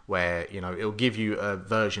 where, you know, it'll give you a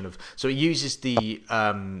version of... So it uses the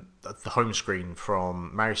home screen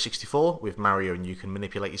from Mario 64 with Mario, and you can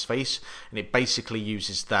manipulate his face, and it basically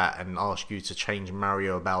uses that and asks you to change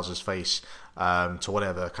Mario or Bowser's face to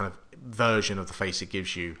whatever kind of version of the face it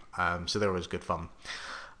gives you. So they're always good fun.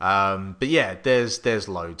 But yeah, there's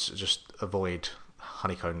loads. Just avoid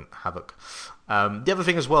Honeycomb Havoc. The other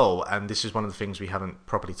thing as well, and this is one of the things we haven't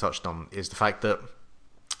properly touched on, is the fact that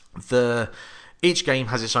each game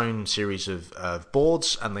has its own series of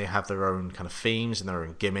boards, and they have their own kind of themes and their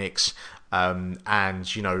own gimmicks.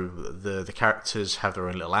 And, you know, the characters have their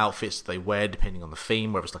own little outfits that they wear depending on the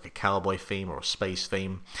theme, whether it's like a cowboy theme or a space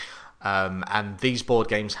theme. And these board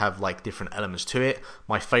games have like different elements to it.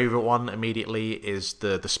 My favourite one immediately is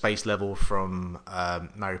the space level from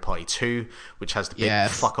Mario Party 2, which has the big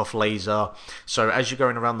fuck off laser. So as you're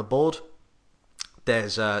going around the board,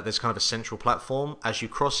 there's kind of a central platform. As you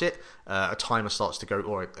cross it, a timer starts to go,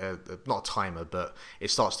 or not a timer, but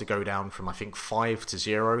it starts to go down from, I think, 5 to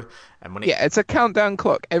 0. And when it's a countdown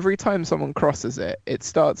clock. Every time someone crosses it, it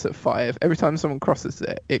starts at 5. Every time someone crosses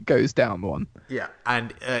it, it goes down 1. Yeah,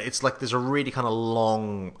 and it's like there's a really kind of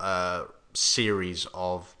long series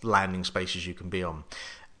of landing spaces you can be on.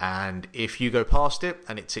 And if you go past it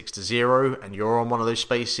and it ticks to 0 and you're on one of those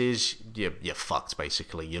spaces, you're fucked,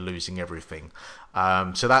 basically. You're losing everything.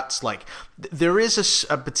 So that's like... There is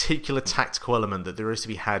a particular tactical element that there is to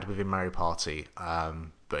be had within Mario Party,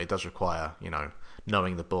 but it does require, you know,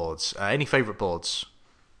 knowing the boards. Any favourite boards?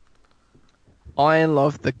 I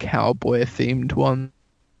love the cowboy-themed ones.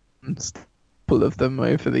 Full of them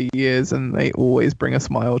over the years, and they always bring a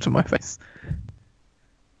smile to my face.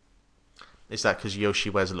 Is that because Yoshi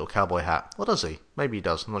wears a little cowboy hat? Or does he? Maybe he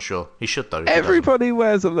does. I'm not sure. He should, though. Everybody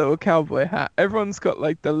wears a little cowboy hat. Everyone's got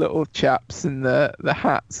like the little chaps and the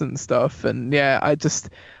hats and stuff. And yeah,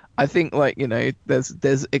 I think, like, you know,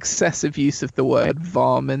 there's excessive use of the word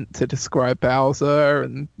varmint to describe Bowser,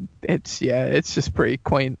 and it's just pretty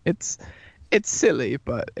quaint. It's silly,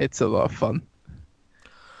 but it's a lot of fun.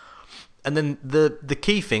 And then the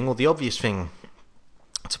key thing, or the obvious thing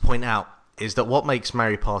to point out, is that what makes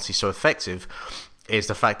Mario Party so effective is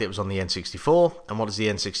the fact that it was on the N64, and what does the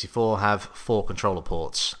N64 have? 4 controller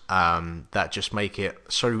ports that just make it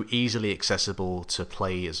so easily accessible to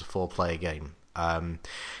play as a 4-player game.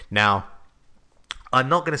 Now, I'm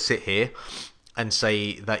not going to sit here and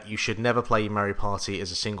say that you should never play Mario Party as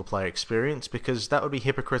a single-player experience, because that would be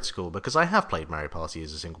hypocritical, because I have played Mario Party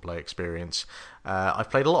as a single-player experience. I've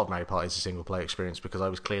played a lot of Mario Party as a single-player experience because I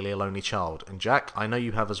was clearly a lonely child. And Jack, I know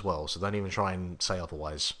you have as well, so don't even try and say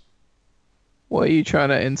otherwise. What are you trying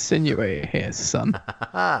to insinuate here, son?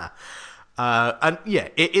 And yeah,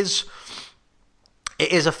 it is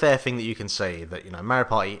a fair thing that you can say that, Mario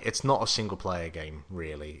Party, it's not a single-player game,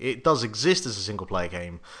 really. It does exist as a single-player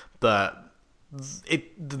game, but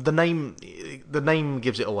the name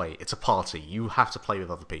gives it away. It's a party. You have to play with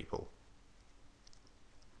other people.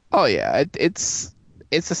 Oh yeah, it's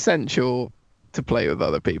essential to play with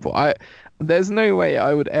other people. There's no way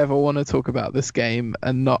I would ever want to talk about this game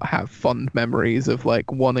and not have fond memories of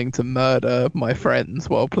like wanting to murder my friends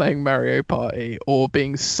while playing Mario Party, or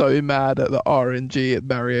being so mad at the RNG at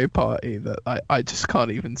Mario Party that I just can't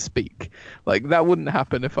even speak. Like, that wouldn't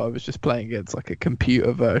happen if I was just playing against like a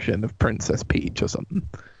computer version of Princess Peach or something.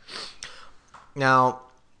 Now,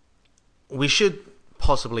 we should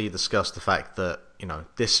possibly discuss the fact that,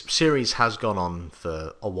 this series has gone on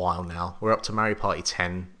for a while now. We're up to Mario Party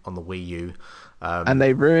 10 on the Wii U. And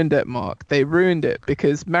they ruined it, Mark. They ruined it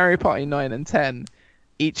because Mario Party 9 and 10,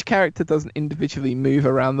 each character doesn't individually move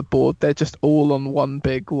around the board. They're just all on one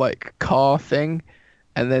big, like, car thing.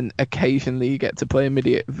 And then occasionally you get to play a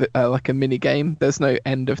mini game. There's no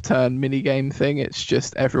end of turn mini game thing. It's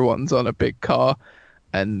just everyone's on a big car,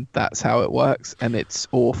 and that's how it works. And it's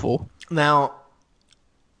awful. Now,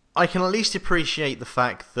 I can at least appreciate the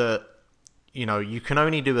fact that, you can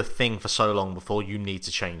only do a thing for so long before you need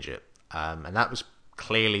to change it. And that was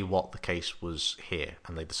clearly what the case was here,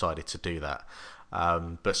 and they decided to do that.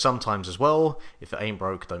 But sometimes as well, if it ain't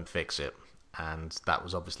broke, don't fix it. And that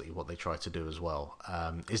was obviously what they tried to do as well.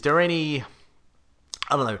 Is there any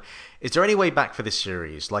way back for this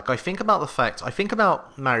series? Like, I think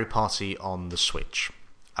about Mario Party on the Switch,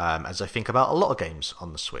 as I think about a lot of games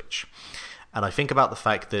on the Switch. And I think about the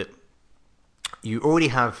fact that you already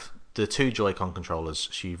have the 2 Joy-Con controllers,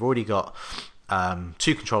 so you've already got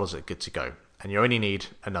 2 controllers that are good to go. And you only need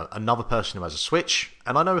another person who has a Switch.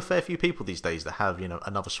 And I know a fair few people these days that have,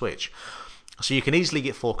 another Switch. So you can easily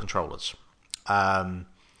get 4 controllers.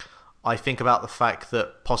 I think about the fact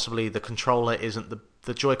that possibly the controller isn't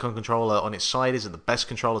the Joy-Con controller on its side isn't the best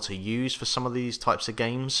controller to use for some of these types of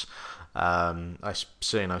games. I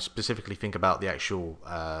specifically think about the actual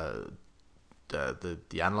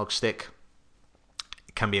the analog stick.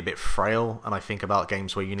 It can be a bit frail, and I think about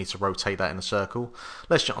games where you need to rotate that in a circle.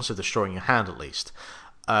 Less chance of destroying your hand, at least.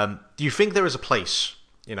 Do you think there is a place?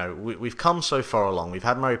 We've come so far along. We've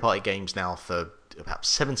had Mario Party games now for about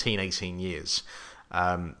 17, 18 years.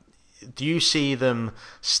 Do you see them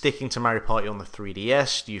sticking to Mario Party on the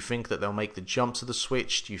 3DS? Do you think that they'll make the jump to the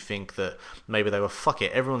Switch? Do you think that maybe they will, fuck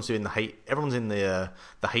it, everyone's in the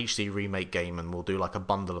HD remake game, and we'll do like a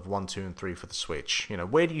bundle of 1, 2, and 3 for the Switch?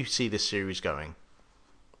 Where do you see this series going?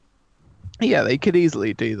 Yeah, they could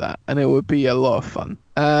easily do that, and it would be a lot of fun.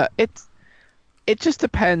 It just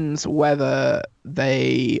depends whether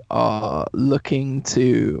they are looking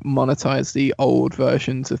to monetize the old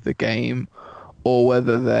versions of the game, or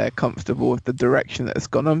whether they're comfortable with the direction that it's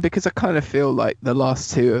gone on, because I kind of feel like the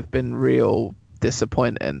last 2 have been real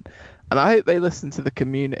disappointing. And I hope they listen to the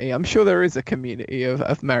community. I'm sure there is a community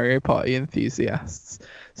of Mario Party enthusiasts,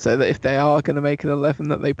 so that if they are going to make an 11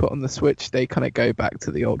 that they put on the Switch, they kind of go back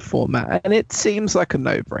to the old format. And it seems like a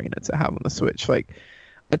no-brainer to have on the Switch. Like,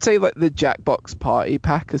 I'd say like the Jackbox Party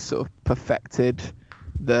Pack has sort of perfected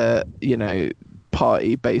the,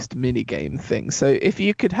 party-based minigame thing. So if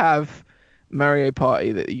you could have Mario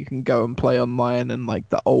Party that you can go and play online and like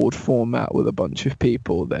the old format with a bunch of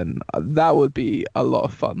people, then that would be a lot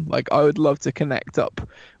of fun. Like, I would love to connect up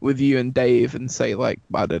with you and Dave and say, like,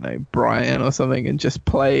 I don't know, Brian or something, and just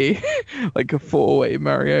play like a 4-way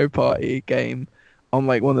Mario Party game on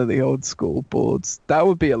like one of the old school boards. That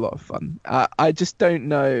would be a lot of fun. I just don't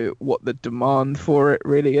know what the demand for it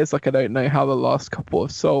really is. Like, I don't know how the last couple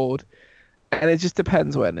have sold. And it just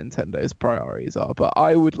depends where Nintendo's priorities are. But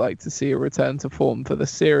I would like to see a return to form for the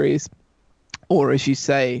series. Or, as you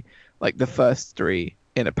say, like the first 3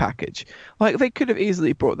 in a package. Like, they could have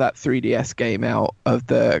easily brought that 3DS game out of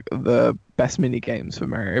the best mini games for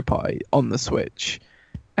Mario Party on the Switch.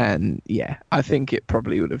 And, yeah, I think it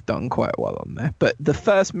probably would have done quite well on there. But the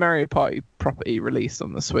first Mario Party property released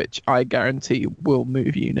on the Switch, I guarantee will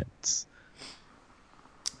move units.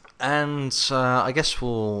 And I guess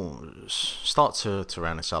we'll start to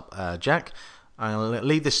round this up. Jack, I'll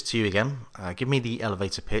leave this to you again. Give me the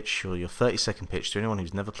elevator pitch, or your 30-second pitch to anyone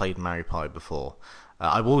who's never played Mario Party before.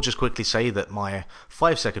 I will just quickly say that my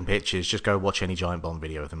 5-second pitch is just go watch any Giant Bomb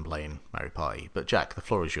video of them playing Mario Party. But Jack, the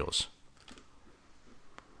floor is yours.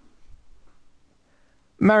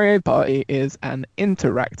 Mario Party is an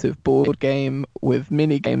interactive board game with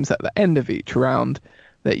mini games at the end of each round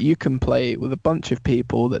that you can play with a bunch of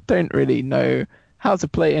people that don't really know how to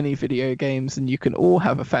play any video games, and you can all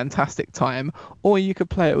have a fantastic time. Or you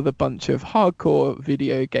could play it with a bunch of hardcore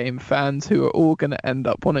video game fans who are all going to end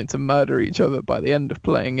up wanting to murder each other by the end of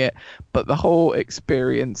playing it. But the whole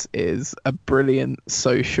experience is a brilliant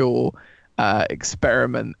social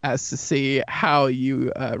experiment as to see how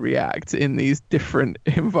you react in these different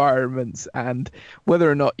environments, and whether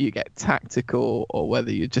or not you get tactical, or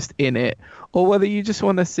whether you're just in it, or whether you just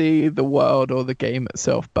want to see the world or the game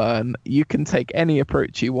itself burn. You can take any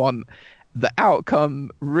approach you want. The outcome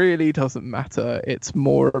really doesn't matter. It's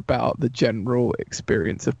more about the general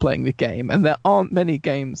experience of playing the game, and there aren't many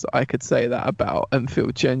games I could say that about and feel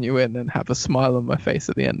genuine and have a smile on my face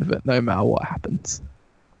at the end of it, no matter what happens.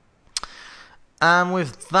 And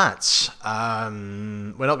with that,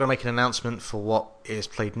 we're not going to make an announcement for what is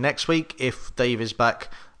played next week. If Dave is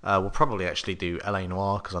back, we'll probably actually do LA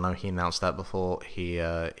Noire, because I know he announced that before he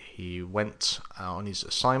went on his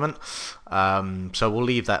assignment. So we'll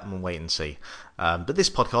leave that and we'll wait and see. But this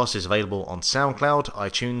podcast is available on SoundCloud,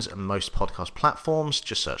 iTunes, and most podcast platforms.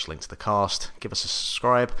 Just search Link to the Cast. Give us a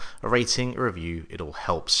subscribe, a rating, a review. It all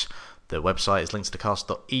helps. The website is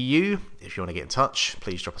linktothecast.eu. If you want to get in touch,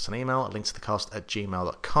 please drop us an email at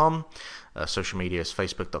linktothecast@gmail.com. Social media is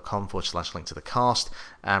facebook.com/linktothecast.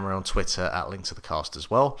 And we're on Twitter at linktothecast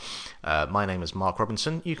as well. My name is Mark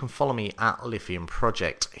Robinson. You can follow me at Lithium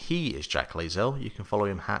Project. He is Jack Lazell. You can follow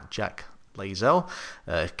him at Jack Lazell.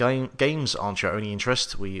 If games aren't your only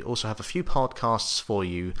interest, we also have a few podcasts for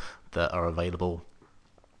you that are available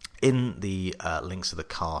in the Links to the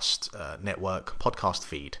Cast network podcast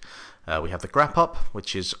feed. We have the Grap Up,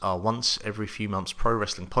 which is our once every few months pro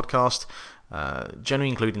wrestling podcast, generally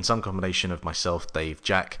including some combination of myself, Dave,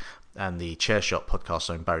 Jack, and the Chair Shot podcast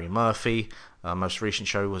owned Barry Murphy. Our most recent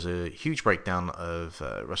show was a huge breakdown of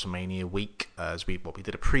WrestleMania week, as we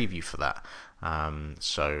did a preview for that.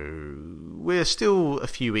 So we're still a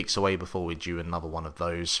few weeks away before we do another one of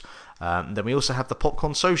those. Then we also have the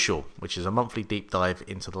Popcorn Social, which is a monthly deep dive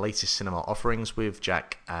into the latest cinema offerings with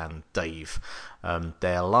Jack and Dave.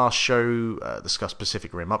 Their last show discussed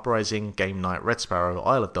Pacific Rim Uprising, Game Night, Red Sparrow,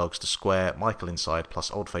 Isle of Dogs, The Square, Michael Inside,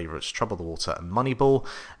 plus old favourites Trouble the Water and Moneyball.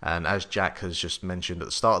 And as Jack has just mentioned at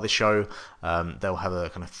the start of the show, they'll have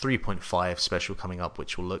a kind of 3.5 special coming up,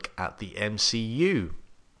 which will look at the MCU.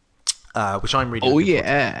 Which I'm really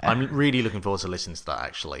I'm really looking forward to listening to that,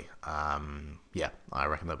 actually. Yeah, I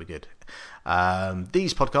reckon that'll be good.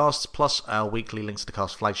 These podcasts, plus our weekly Links to the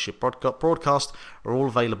Cast flagship broadcast, are all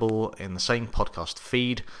available in the same podcast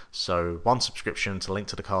feed. So one subscription to Link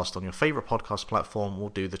to the Cast on your favourite podcast platform will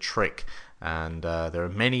do the trick. And there are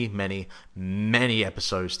many, many, many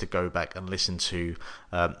episodes to go back and listen to,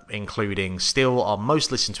 including still our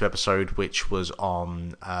most listened to episode, which was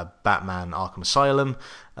on Batman Arkham Asylum,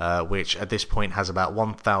 which at this point has about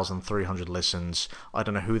 1,300 listens. I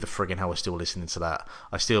don't know who the friggin' hell is still listening to that.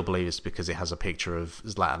 I still believe it's because it has a picture of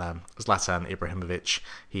Zlatan Ibrahimovic.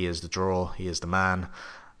 He is the draw, he is the man.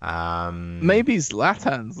 Maybe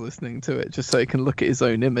Zlatan's listening to it just so he can look at his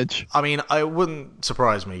own image. I mean, it wouldn't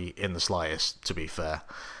surprise me in the slightest, to be fair.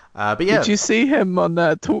 But yeah, did you see him on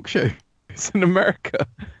talk shows in America?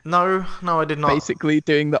 No, I did not. Basically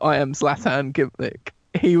doing the I am Zlatan gimmick.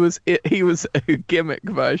 He was a gimmick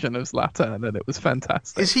version of Zlatan, and it was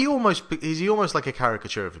fantastic. Is he almost like a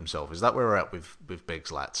caricature of himself? Is that where we're at with Big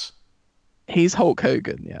Zlats? He's Hulk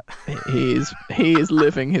Hogan, yeah. He is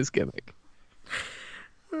living his gimmick.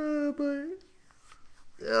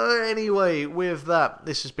 Anyway, with that,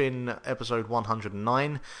 this has been episode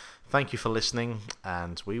 109. Thank you for listening,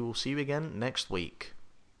 and we will see you again next week.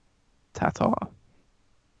 Ta-ta.